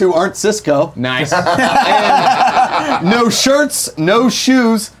singers who aren't Cisco. Nice. And no shirts, no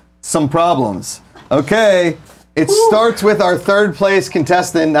shoes, some problems. Okay. It starts with our third place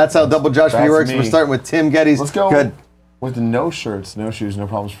contestant. That's how Double Joshpardy That's works. me. We're starting with Tim Gettys. Let's go. Good. With the no shirts, no shoes, no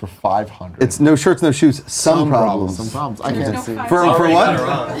problems for 500. It's no shirts, no shoes, some problems. Some problems. I There's can't no see. five. For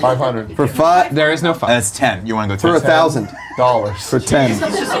what? 500. For five. There is no fun. That's 10. You want to go For 10? $1,000. For 10. It's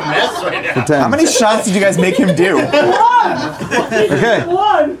just a mess right now. For 10. How many shots did you guys make him do?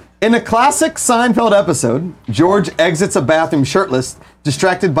 Okay. In a classic Seinfeld episode, George exits a bathroom shirtless,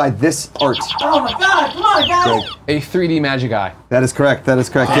 distracted by this art. Oh my God! Come on, guys. A 3D magic eye. That is correct. That is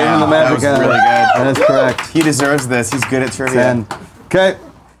correct. Give him the that magic was eye. really good. That is correct. He deserves this. He's good at trivia. 10. Okay.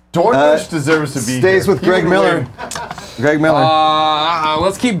 DoorDash deserves to be Stays here. with Greg Miller. Greg Miller.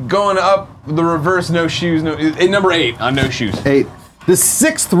 Let's keep going up the reverse no shoes. Number 8 on no shoes. 8. The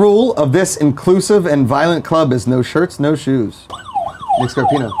 6th rule of this inclusive and violent club is no shirts, no shoes. Nick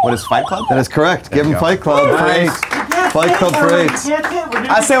Scarpino. What is Fight Club? That is correct. Give him go. Fight Club for 8. Fight Club for 8.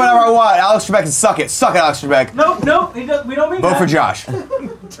 I say whatever I want. Alex Trebek can suck it. Suck it, Alex Trebek. Nope. We don't mean Vote that. for Josh.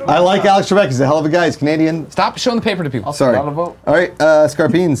 I like Alex Trebek. He's a hell of a guy. He's Canadian. Stop showing the paper to people. Sorry. Not a vote. All right,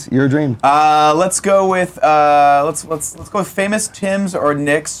 Scarpines, your dream. Let's go with let's go with famous Tims or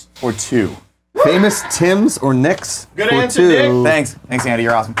Nicks for 2. Famous Tims or Nicks Good for answer, 2. Thanks, Andy.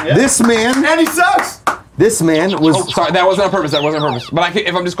 You're awesome. This man. And he sucks. This man was. Oh, sorry, that wasn't on purpose. But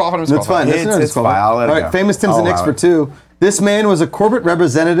if I'm disqualified, I'm That's disqualified. fine. It's That's fine. I'll let it All right, go. famous Tims and I'll Nicks allow for it. 2. This man was a corporate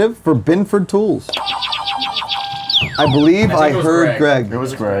representative for Binford Tools. I believe I it was heard Greg. Greg. It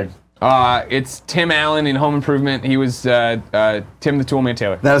was Greg. It's Tim Allen in Home Improvement. He was Tim the Toolman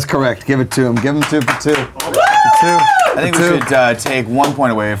Taylor. That is correct. Give it to him. Give him 2 for 2. I think we should take 1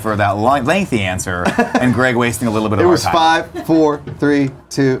 point away for that lengthy answer and Greg wasting a little bit of It our was time. 5, 4, 3,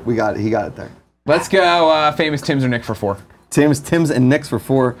 2. We got it. He got it there. Let's go famous Tims or Nick for 4. Tims and Nicks for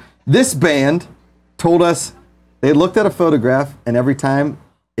 4. This band told us they looked at a photograph and every time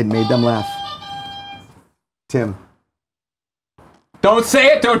it made them laugh. Tim. Don't say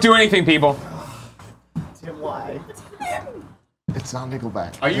it. Don't do anything, people. Tim, why? It's not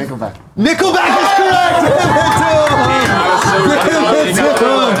Nickelback. Are you- Nickelback. Nickelback is correct!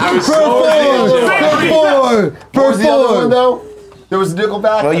 What was the other one, though? There was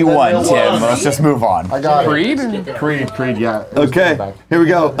Nickelback. Well, you and then won, there Tim. was- Let's just move on. I got Creed? it. Creed, yeah. It was Okay, Nickelback. here we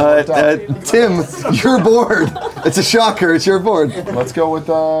go. Tim, you're bored. It's a shocker. It's your board. Let's go with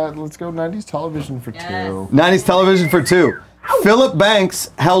 90s television for 2. 90s television for 2. Philip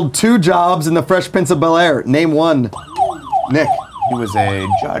Banks held 2 jobs in the Fresh Prince of Bel-Air. Name 1. Nick. He was a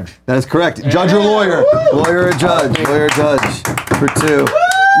judge. That is correct. Judge or lawyer? Lawyer or judge? Lawyer or judge for 2.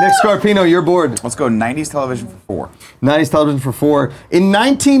 Nick Scarpino, your board. Let's go 90s television for 4. 90s television for 4. In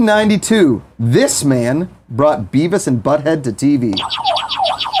 1992, this man brought Beavis and Butthead to TV.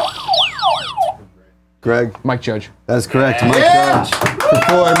 Greg. Mike Judge. That is correct. Mike Judge for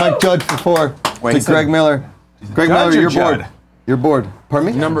 4. Mike Judge for 4. Wait, To he said- Greg Miller. Greg Judge Miller, or your Judd? board. Your board.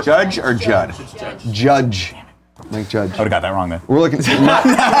 Pardon me? Judge or Judd? Judge. Mike Judge. I would have got that wrong then. We're looking. Everyone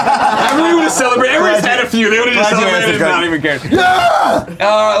would have celebrated. Everyone's had a few. They would have just celebrated and not even cared.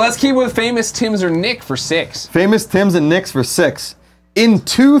 Yeah! Let's keep with famous Tims or Nick for 6. Famous Tims and Nicks for 6. In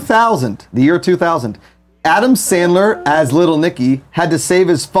 2000, the year 2000, Adam Sandler, as Little Nicky, had to save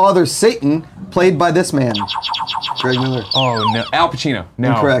his father Satan, played by this man. Greg Miller. Oh, no. Al Pacino. No.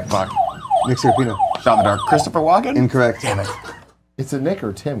 Incorrect. Fuck. Nick Scarpino. Shot in the dark. Christopher Walken? Incorrect. Damn it. It's a Nick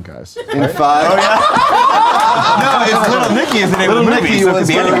or Tim, guys. In 5. Oh, yeah? No, it's Little Nicky is the name Little of the movie, Nicky so it was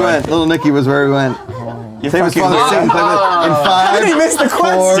could be where we anyone. went. Little Nicky was where we went. Save his father Satan, played by in 5. How did he miss the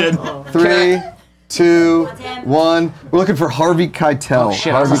question? 4, 3, 2, 1. We're looking for Harvey Keitel. Oh,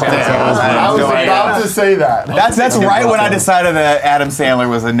 shit. Harvey Keitel. I was about to say that. That's right when I decided that Adam Sandler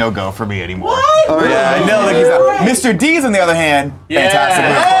was a no-go for me anymore. Oh, Yeah, I know that he's not. Mr. Deeds, on the other hand, fantastic.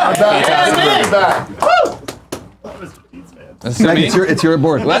 That's Meg, me. it's your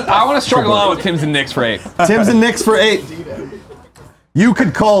board. I want to struggle on with Tims and Nicks for 8. Tims and Nicks for 8. You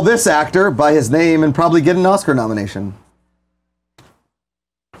could call this actor by his name and probably get an Oscar nomination.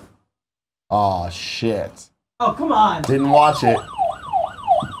 Oh, shit. Oh, come on. Didn't watch it.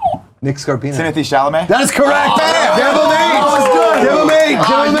 Nick Scarpino. Timothy Chalamet? That is correct. Give him 8. Give him 8.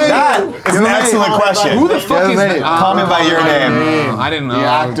 Give him 8. That is an excellent question. Who the fuck is that? Call me by your name. I didn't know. The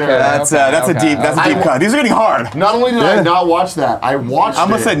actor. That's a deep cut. These are getting hard. Not only did I not watch that, I watched I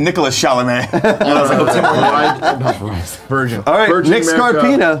almost it. said Nicholas Chalamet. Virgin. All right, Virgin Nick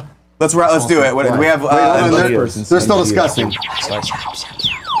America. Let's Let's do it. We have. they're still discussing.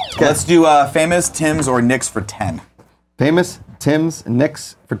 Let's do famous Tims or Nicks for 10. Famous Tims and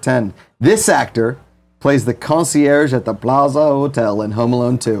Nicks for 10. This actor plays the concierge at the Plaza Hotel in Home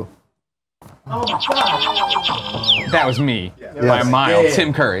Alone 2. That was me. By a mile.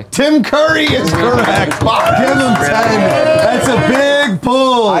 Tim Curry. Tim Curry is correct. Give him 10. That's a big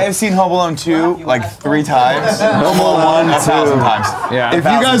pull. I have seen Home Alone 2 like 3 times. Home Alone 1, 2. 1,000 times. Yeah. If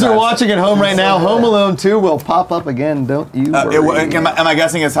you guys are watching at home right now, Home Alone 2 will pop up again. Don't you worry. Am I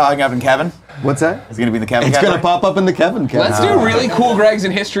guessing it's talking up in Kevin? What's that? Is it going to be in the Kevin It's going to category? pop up in the Kevin category. Let's do really cool Gregs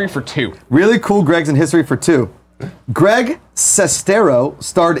in history for 2. Really cool Gregs in history for 2. Greg Sestero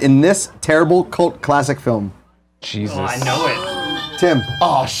starred in this terrible cult classic film. Jesus. Oh, I know it. Tim.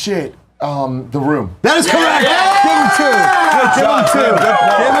 Oh, shit. The Room. That is correct. Give him 2. Give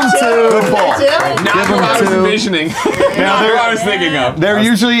him 2. Good pull. Not what I was envisioning. Not what I was thinking of. There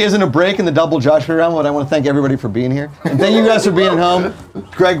usually isn't a break in the double Joshpardy round, but I want to thank everybody for being here. And thank you guys for being at home.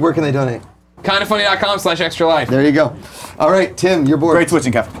 Greg, where can they donate? Kindoffunny.com/extra-life. There you go. All right, Tim, your board. Great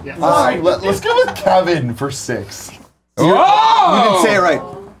switching, Kevin. Let's go with Kevin for 6. You didn't say it right.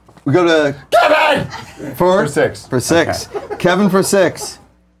 We go to Kevin! for 6. For 6. Kevin for 6.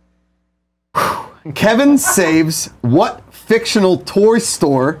 Kevin saves what fictional toy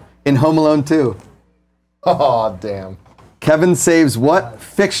store in Home Alone 2? Oh, damn. Kevin saves what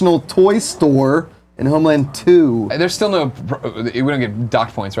fictional toy store in Home Alone 2? There's still no. We don't get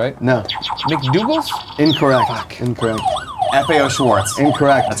docked points, right? No. McDougal's? Incorrect. Incorrect. FAO Schwartz.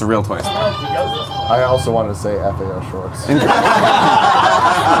 Incorrect. That's a real toy store. I also wanted to say FAO Shorts.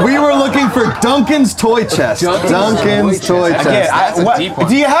 We were looking for Duncan's Toy Chest. Duncan's Toy Chest. That's a deep one.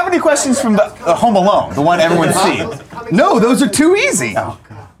 Do you have any questions from the Home Alone, the one everyone's seen? No, those are too easy.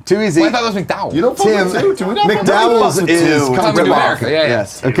 Too easy. Well, I thought that was McDowell. You don't fuck Tim, with 2. McDowell's is Coming to America. Yeah, yeah.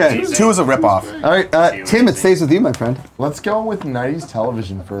 Yes. Okay. 2 is a ripoff. All right, Tim, it stays with you, my friend. Let's go with 90s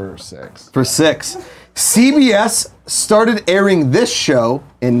television for 6. For 6. CBS started airing this show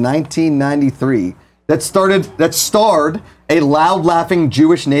in 1993 that starred a loud-laughing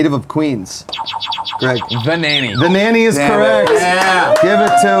Jewish native of Queens. Greg. The Nanny. The Nanny is correct. Yeah. Give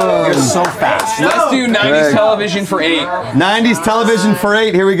it to him. You're so fast. Let's do 90s Greg. television for 8. 90s television for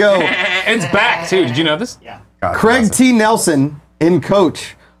 8. Here we go. It's back, too. Did you know this? Yeah. Craig T. Nelson, in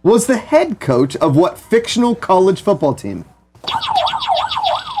coach, was the head coach of what fictional college football team?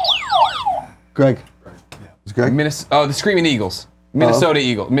 Greg. Was Greg? The Screaming Eagles. Minnesota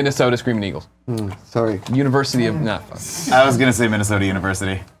Eagles. Minnesota Screaming Eagles. Sorry. University of... No. I was going to say Minnesota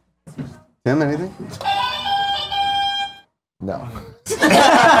University. Tim, anything? No.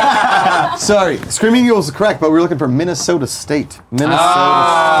 Sorry. Screaming Eagles is correct, but we were looking for Minnesota State. Minnesota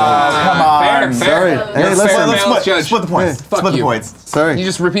Come on. State. Sorry. Hey, listen. Judge. Split the points. Yeah. Split the points. Sorry. You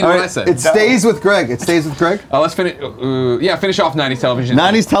just repeated All what right, I said. It stays with Greg. It stays with Greg. Let's finish. Finish off 90s television.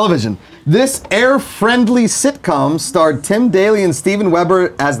 90s television. This air-friendly sitcom starred Tim Daly and Steven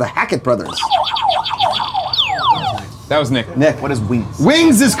Weber as the Hackett brothers. That was Nick. Nick. What is Wings?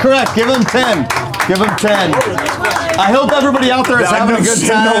 Wings is correct. Give him 10. Give him 10. I hope everybody out there is having a good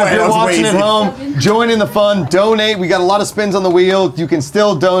time. If you're watching at home, join in the fun, donate. We got a lot of spins on the wheel. You can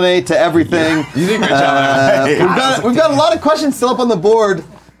still donate to everything. You did a good job. We've got a lot of questions still up on the board.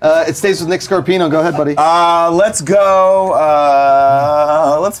 It stays with Nick Scarpino. Go ahead, buddy. Let's go.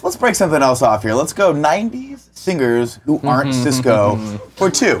 Let's break something else off here. Let's go 90s singers who aren't Cisco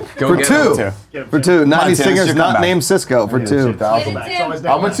for 2. For 2. For 2. 90s singers not named Cisco for 2. 2000.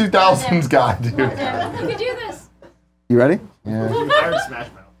 I'm a 2000s guy, dude. You can do this. You ready? Yeah.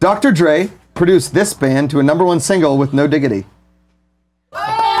 Dr. Dre produced this band to a #1 single with No Diggity.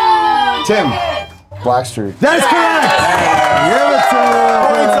 Tim. Blackstreet. That is correct. Give it to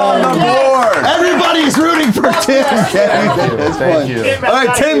Points on the board. Everybody's rooting for Tim. Thank you. All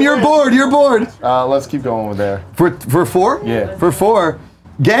right, Tim, you're bored. You're bored. Let's keep going with there. For 4? Yeah. For 4.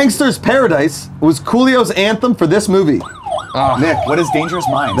 Gangster's Paradise was Coolio's anthem for this movie. Nick, what is Dangerous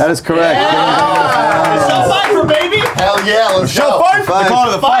Minds? That is correct. Michelle Pfeiffer, baby! Hell yeah, let's Michelle go. Pfeiffer? They call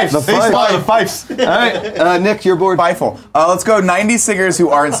it the Fifes. The They call it the Fifes. All right, Nick, you're bored. Fifeful. Let's go 90s singers who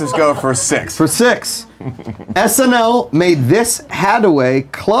aren't Cisco for 6. For 6. SNL made this Hadaway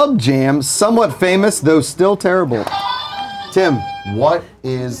club jam somewhat famous, though still terrible. Tim. What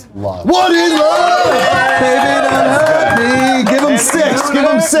is love? What is love? Baby, don't hurt me. Give him 6. Give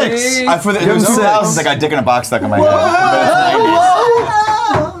him 6. For the Give him 6. 2000s, I got Dick in a Box stuck in my head. But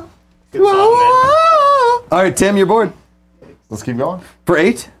it's 90s. All right, Tim, you're bored. Let's keep going. For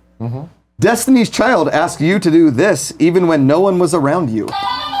 8. Destiny's Child asked you to do this even when no one was around you.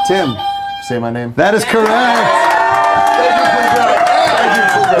 Tim. Say my name. That is correct.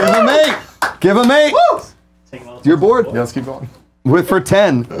 Give him 8. Give him 8. You're bored. Yeah, let's keep going. For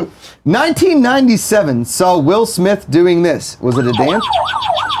 10. 1997 saw Will Smith doing this. Was it a dance?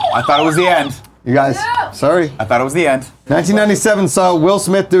 I thought it was the end. You guys, sorry. I thought it was the end. 1997 saw Will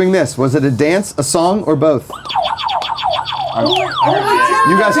Smith doing this. Was it a dance, a song, or both? You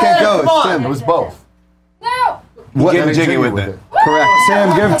guys can't go. It's Tim. It was both. No. What? Get jiggy with it. Correct.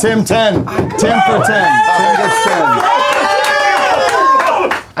 Tim, give Tim 10. 10 for 10. Tim gets 10.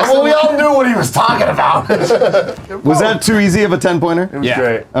 Well, we all knew what he was talking about. Was that too easy of a 10-pointer? It was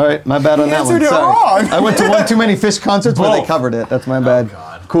great. All right, my bad on that one. answered it Sorry. wrong. I went to one too many Fish concerts where they covered it. That's my bad.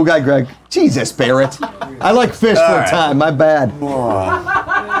 Cool guy, Greg. Jesus, Barrett. I like Fish for a time. My bad. All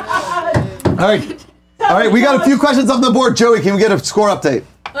right. All right, we got a few questions off the board. Joey, can we get a score update?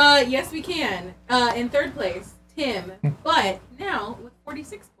 Yes, we can. In 3rd place, Tim, but now with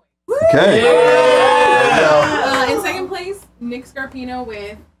 46 points. Okay. In 2nd place, Nick Scarpino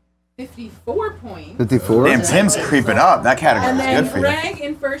with 54 points. 54. Damn, Tim's creeping up. That category And is then good for you. Greg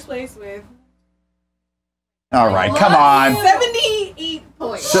in 1st place with All right, come on. 78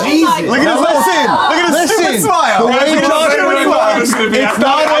 points. Look at his Look at his stupid smile. The way Josh it's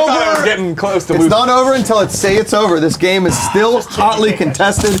not over. Getting close to It's not over until it's say it's over. This game is still hotly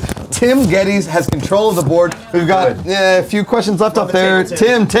contested. Tim Gettys has control of the board. We've got a few questions left up there.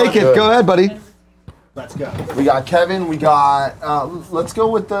 Tim, take it. Go ahead, buddy. Let's go. We got Kevin. We got. Let's go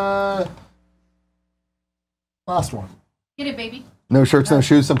with the last one. Get it, baby. No shirts, no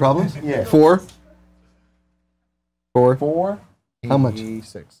shoes, some problems? Yeah. 4. 4. 4. How much?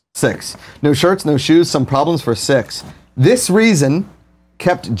 6. 6. No shirts, no shoes, some problems for 6. This reason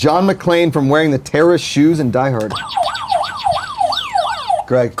kept John McClane from wearing the terrorist shoes in Die Hard.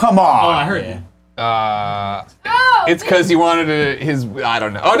 Greg. Come on. I heard you. It's because he wanted I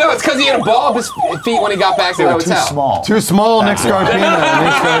don't know. Oh, no, it's because he had a ball up his feet when he got back to the hotel. Too small. Too small, Nick Scarpino.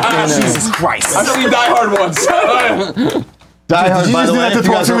 Nick Scarpino. Jesus Christ. I've seen Die Hard once. Die Hard, Did you by just the do way. that to if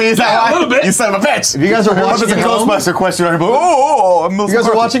you guys torture are- me? Is that why? a little bit. You son of a bitch. If you guys are watching It's a at home, Ghostbuster question. I'm if you guys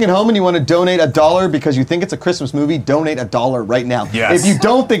are watching at home and you want to donate $1 because you think it's a Christmas movie, donate $1 right now. Yes. If you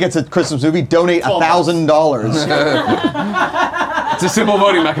don't think it's a Christmas movie, donate $1,000. It's a simple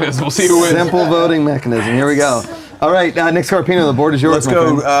voting mechanism. We'll see who wins. Simple voting mechanism. Here we go. All right, Nick Scarpino, the board is yours. Let's my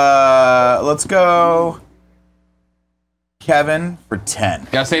go. friend. Let's go. Kevin for 10.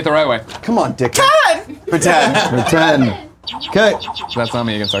 Gotta say it the right way. Come on, Dick. For 10. For 10. Okay, That's not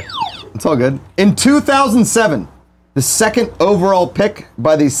me again, sorry. it's all good. In 2007, the 2nd overall pick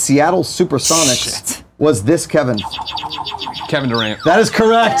by the Seattle Supersonics was this Kevin. Kevin Durant. That is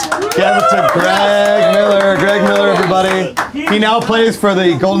correct. Give it to Greg Miller. Greg Miller, everybody. He now plays for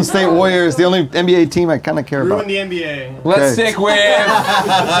the Golden State Warriors, the only NBA team I kind of care about. Ruin the NBA. Let's Okay. stick with.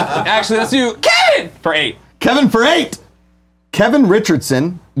 Actually, let's do Kevin for 8. Kevin for 8. Kevin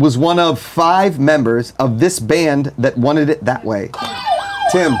Richardson was one of 5 members of this band that wanted it that way.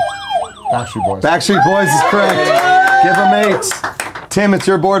 Tim. Backstreet Boys. Backstreet Boys is correct. Give him 8. Tim, it's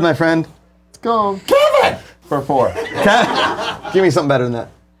your board, my friend. Let's go. Kevin! For 4. Give me something better than that.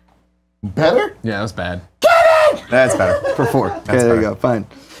 Better? Yeah, that was bad. That's better. For 4. Okay, there you go. Fine.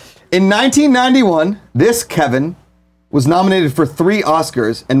 In 1991, this Kevin was nominated for 3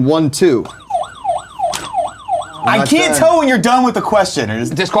 Oscars and won 2. I can't tell when you're done with the question.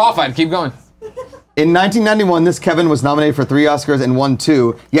 Disqualified. Keep going. In 1991, this Kevin was nominated for 3 Oscars and won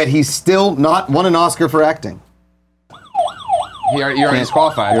 2, yet he's still not won an Oscar for acting. You're already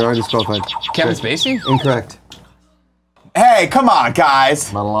disqualified. You're already disqualified. Kevin Spacey? Incorrect. Hey, come on,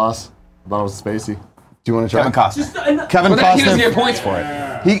 guys. Not a loss. I thought it was Spacey. Do you want to try? Kevin Costner. Kevin Well, Costner. he doesn't get points for it.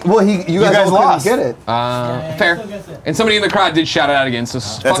 You guys all lost. couldn't get it. Fair. And somebody in the crowd did shout it out again, so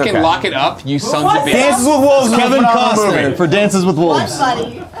fucking okay. lock it up, you sons of bitches. Dances with Wolves. Kevin Costner for Dances with Wolves.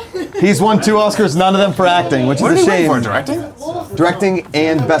 He's won 2 Oscars, none of them for acting, which What is did a he win shame. for? Directing? Directing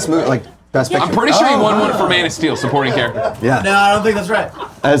and best movie, like best picture. I'm pretty sure he won one for Man of Steel, supporting character. Yeah. No, I don't think that's right.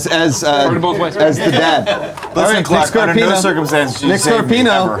 As both ways. as the dad. All right, Nick Clark, under no Scarpino. circumstances Nick save me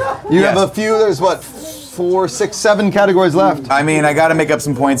Scarpino. ever. You Yes. have a few. There's what, 4, 6, 7 categories left. I mean, I gotta make up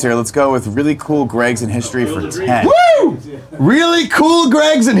some points here. Let's go with really cool Gregs in history for 10. Woo! Really cool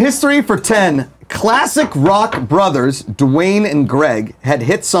Gregs in history for 10. Classic rock brothers Dwayne and Greg had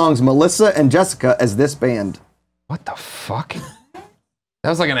hit songs Melissa and Jessica as this band. What the fuck? That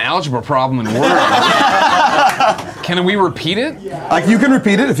was like an algebra problem in words. Can we repeat it? You can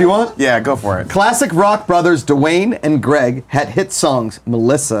repeat it if you want. Yeah, go for it. Classic rock brothers Dwayne and Greg had hit songs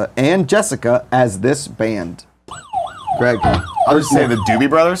Melissa and Jessica as this band. Greg. I would say the Doobie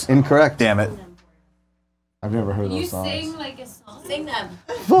Brothers. Incorrect. Damn it. I've never heard You those songs. sing like a song. Sing them.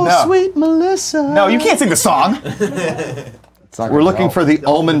 For No. sweet Melissa. No, you can't sing the song. We're looking for the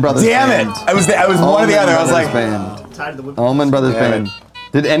Allman Brothers Damn band. it. I was one or the other. I was like, band. Tied to the whip. Allman Brothers Damn band.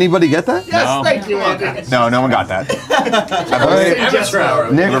 Did anybody get that? No. Thank you. no one got that. All right.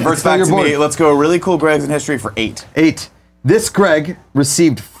 Nick, Reverse it's on back your to board. me. Let's go really cool Gregs in history for 8. 8. This Greg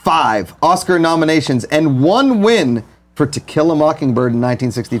received 5 Oscar nominations and 1 win for To Kill a Mockingbird in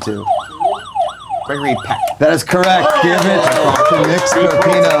 1962. Gregory Peck. That is correct. Give it to Nick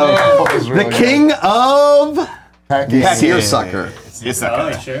Scarpino, the king of the seersucker.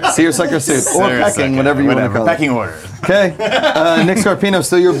 Seersucker suit. Or pecking, whatever you want to call Pecking it. order. Okay. Nick Scarpino,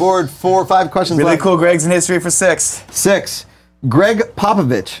 still your board. 4 or 5 questions Really left. cool Gregs in history for 6. 6. Greg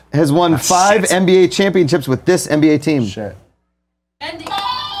Popovich has won 5 NBA championships with this NBA team. Shit.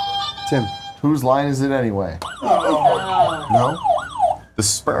 Tim. Whose line is it anyway? No? The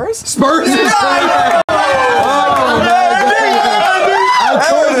Spurs? Spurs is correct. I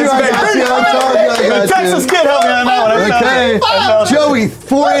told you I got you. I told you I got you. Texas kid helped me on that one. Okay. Joey,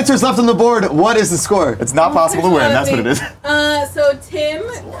 4 answers left on the board. What is the score? It's not possible to win. That's what it is. So Tim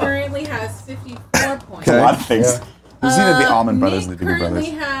currently has 54 points. A lot of things. Yeah. Who's either the Almond Brothers Nick or the Doobie Brothers?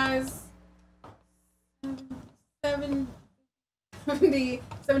 currently has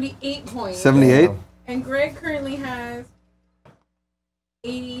 78 points. 78. And Greg currently has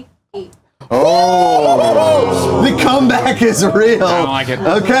 88. Oh! The comeback is real. I don't like it.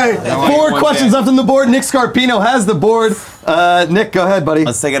 Okay, like 4 it. questions left on the board. Nick Scarpino has the board. Nick, go ahead, buddy.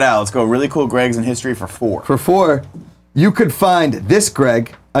 Let's take it out. Let's go really cool Gregs in history for 4. For 4, you could find this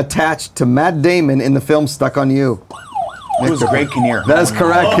Greg attached to Matt Damon in the film Stuck on You. It was Greg Kinnear. That is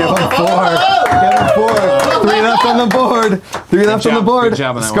correct. Give him 4. Give him 4. 3 left on the board. 3 left on the board. Good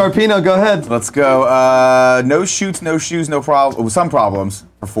job on that one. Scarpino, go ahead. Let's go. No shoots, no shoes, no problem. Some problems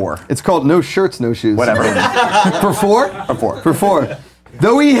for 4. It's called No Shirts, No Shoes. Whatever. For 4? For 4. For 4.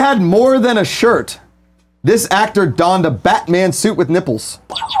 Though he had more than a shirt, this actor donned a Batman suit with nipples.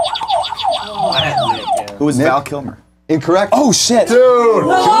 Who was Nick? Val Kilmer? Incorrect. Oh shit, Dude!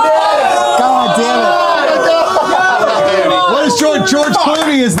 God damn it! What is George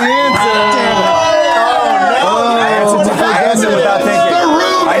Clooney is the answer. I answered without thinking.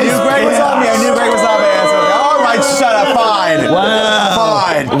 I knew Greg was on me. I knew Greg was on me. I said, all right, shut up. Fine. Wow.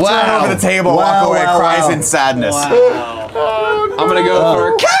 Fine. Wow. Turn over the table. Wow, Walk away. wow, Cries wow. in sadness. I'm gonna go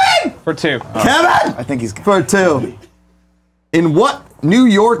for Kevin for 2. Kevin! I think he's. For 2. In what New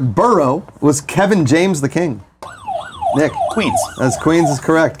York borough was Kevin James the king? Nick. Queens. That's Queens is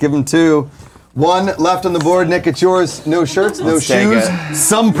correct. Give him 2. 1 left on the board. Nick, it's yours. No shirts, no Let's take shoes. it.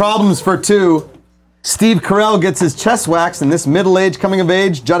 Some problems for 2. Steve Carell gets his chest waxed in this middle-aged,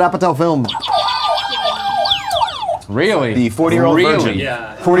 coming-of-age Judd Apatow film. Really? The 40-year-old virgin.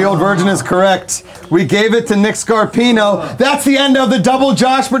 Yeah. 40-year-old virgin is correct. We gave it to Nick Scarpino. That's the end of the double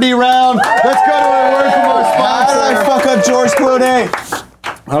Joshpardy round. Let's go to a word from our How did I sponsor. fuck up George Clooney?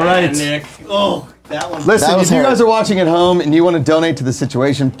 All right. Nick. Oh, that one. Listen, was if you hard. guys are watching at home and you want to donate to the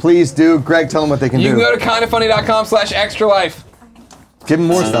situation, please do. Greg, tell them what they can You do. can go to kindafunny.com/extralife. Give him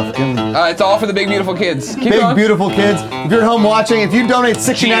more stuff. Give him It's all for the big beautiful kids. Keep big going. beautiful kids. If you're at home watching, if you donate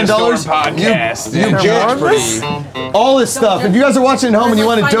 $69, podcast. you get all this stuff. If you guys are watching at home and you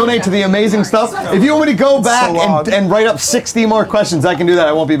want to donate to the amazing stuff, if you want me to go back and write up 60 more questions, I can do that.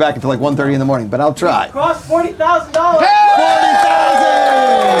 I won't be back until like 1:30 in the morning, but I'll try. Cross $40,000.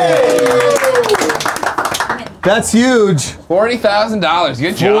 That's huge. $40,000.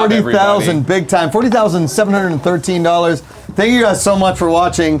 Good job, everybody. $40,000, big time. $40,713. Thank you guys so much for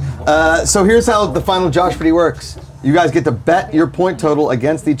watching. So here's how the final Joshpardy works. You guys get to bet your point total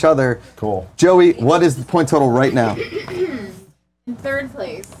against each other. Cool. Joey, what is the point total right now? In third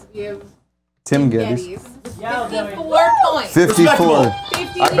place, we have Tim Gettys. Gettys. 54 points. 54.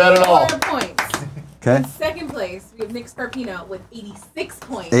 54 I bet it all. points. Okay. In second place, we have Nick Scarpino with 86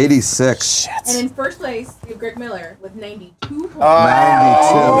 points. 86. And in first place, we have Greg Miller with 92 points.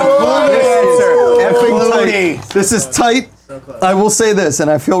 92. This is tight. I will say this,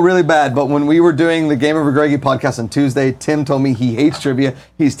 and I feel really bad, but when we were doing the Game Over Greggy podcast on Tuesday, Tim told me he hates trivia,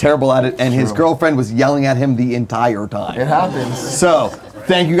 he's terrible at it, and his girlfriend was yelling at him the entire time. It happens. So,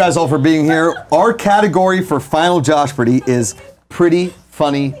 thank you guys all for being here. Our category for Final Joshpardy is Pretty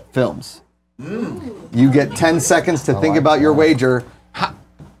Funny Films. You get 10 seconds to think about your wager. I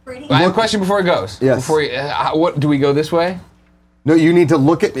have a question before it goes. Yes. Before what do we go this way? No, you need to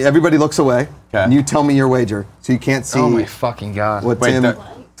look at me. Everybody looks away, Okay. and you tell me your wager, so you can't see Oh my fucking god! what Wait, Tim.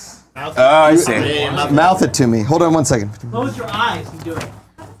 oh, I see. Mouth it to me. Hold on one second. Close your eyes and do it.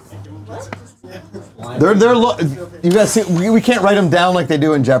 You guys see, we can't write them down like they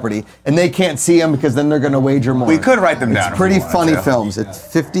do in Jeopardy, and they can't see them because then they're going to wager more. We could write them down. It's pretty funny films. It's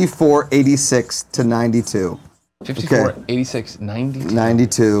 54, 86 to 92. 54, Okay. 86, 92.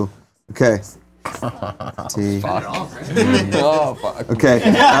 92. Okay. T. Oh fuck! Okay.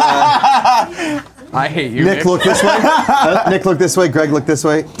 I hate you. Nick, look this way. Nick, look this way. Greg, look this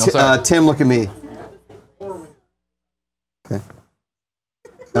way. sir. Tim, look at me. Okay.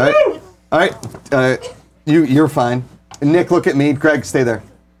 All right. All right. You're fine. Nick, look at me. Greg, stay there.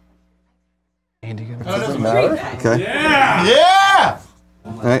 Andy, Doesn't matter. Okay. Yeah!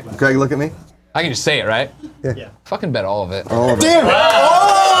 All right. Greg, look at me. I can just say it, right? Yeah. Fucking bet all of it. All of it. Damn it! Oh!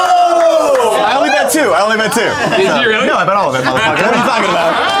 I only bet two. Did you really? No, I bet all of it, motherfucker. What are you talking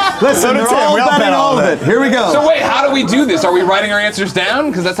about? Listen, So did they're Tim. all We all betting bet all of it. Here we go. So wait, how do we do this? Are we writing our answers down?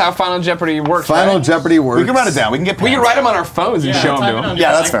 Because that's how Final Jeopardy works. Final right? Jeopardy works. We can write it down. We can get We pens. can write them on our phones and show them to them.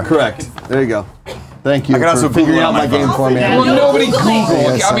 Yeah, that's fair. Correct. There you go. Thank you I can for also figuring Google out on my my game phone. for me. Well, nobody Google. you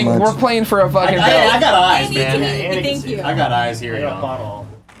guys I mean, so much. we're playing for a fucking I bill. got eyes, Andy, man. thank you. I got eyes here. I You got a know. bottle.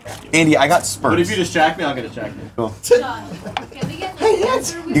 Andy, I got Spurs. But if you distract me, I'll get distracted. Can we get like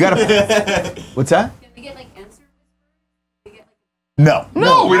answer? You gotta. What's that? Can we get like answer? We get, like, No.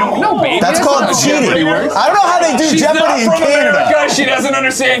 No, we don't. No, baby. That's called not how cheating. Jeopardy works. I don't know how they do She's not Jeopardy in from Canada. America. She doesn't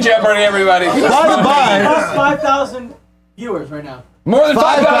understand Jeopardy, everybody. By the by, Plus 5,000 viewers right now. More than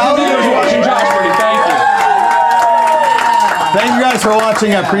 5,000 viewers watching Joshpardy. Thank you. thank you guys for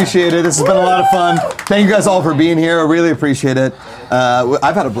watching. I appreciate it. This has been a lot of fun. Thank you guys all for being here. I really appreciate it.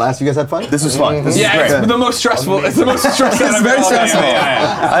 I've had a blast. You guys had fun? This was fun. This Yeah, is great. it's the most stressful. It's the most stressful. It's very stressful.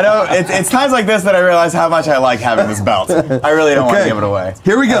 I know. It's times like this that I realize how much I like having this belt. I really don't want to Okay. give it away.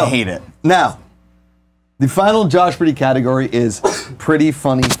 Here we go. I hate it. Now, the final Joshpardy category is Pretty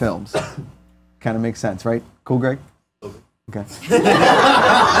Funny Films. Kind of makes sense, right? Cool, Greg? Okay.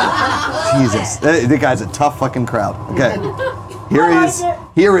 Jesus. The guy's a tough fucking crowd. Okay.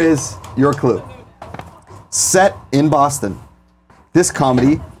 Here is your clue. Set in Boston. This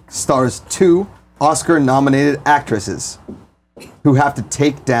comedy stars two Oscar-nominated actresses who have to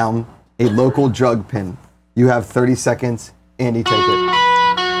take down a local drug pin. You have 30 seconds. Andy, take it.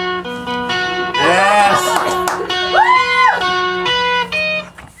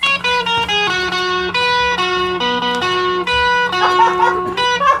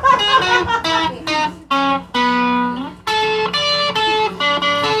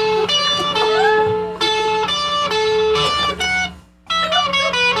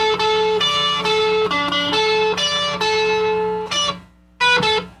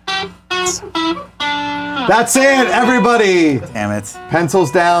 That's it, everybody. Damn it.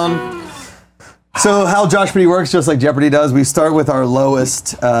 Pencils down. So how Joshpardy works, just like Jeopardy does, we start with our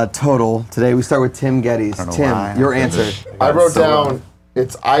lowest total. Today we start with Tim Gettys. Tim, your answer. I wrote down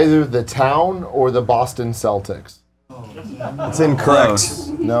it's either the town or the Boston Celtics. It's incorrect.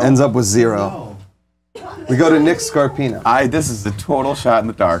 No. Ends up with 0. We go to Nick Scarpino. This is a total shot in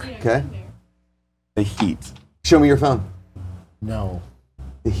the dark. Okay. The Heat. Show me your phone. No.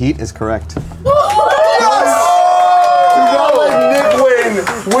 The Heat is correct. Yes! Do not let Nick win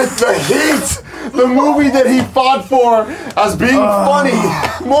with the Heat. the movie that he fought for as being funny.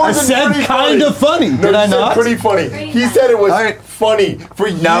 More I than said pretty kind of funny. No, Did I you said not? pretty funny. He said it was funny for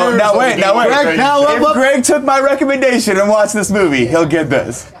years. Now wait. Greg, now If Greg took my recommendation and watched this movie, he'll get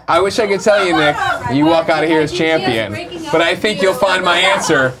this. I wish I could tell you, Nick, you walk out of here as champion. But I think you'll find my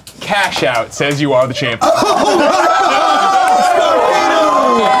answer. Cash out says you are the champion. Scarpino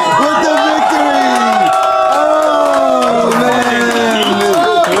with the victory! Oh, man.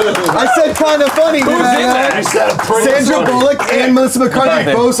 I said kind of funny, didn't I? You said pretty Sandra funny. Bullock and Melissa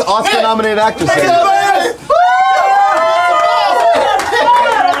McCarthy, both Oscar-nominated actresses.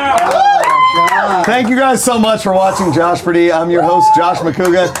 Thank you guys so much for watching Joshpardy. I'm your host, Josh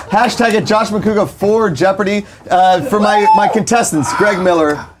Macuga. Hashtag it Josh Macuga for Jeopardy. For my contestants, Greg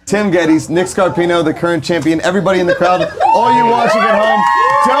Miller, Tim Gettys, Nick Scarpino, the current champion, everybody in the crowd, all you watching at home,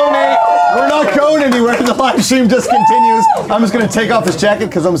 donate. We're not going anywhere. The live stream just continues. I'm just going to take off this jacket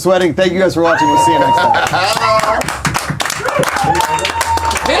because I'm sweating. Thank you guys for watching. We'll see you next time.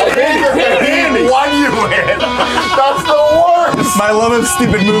 Why do you win? That's the worst. My love of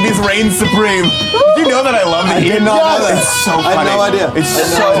stupid movies reigns supreme. Did you know that I love the Heat? I did not know that. It's so funny. I had no idea. It's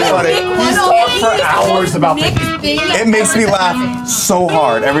so funny. He's talked for hours about the It makes me laugh so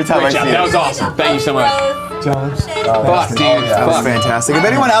hard every time I see it. That was awesome. Thank you so much. Fuck, dude. That was fantastic. If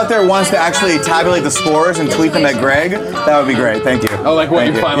anyone out there wants to actually tabulate the scores and tweet them at Greg, that would be great. Thank you. Oh, like what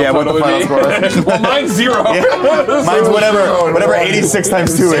your final what the final score is. Well, mine's 0. Mine's whatever 86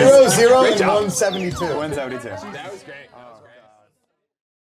 times 2 is. 0, 0, and 172. 172. That was great.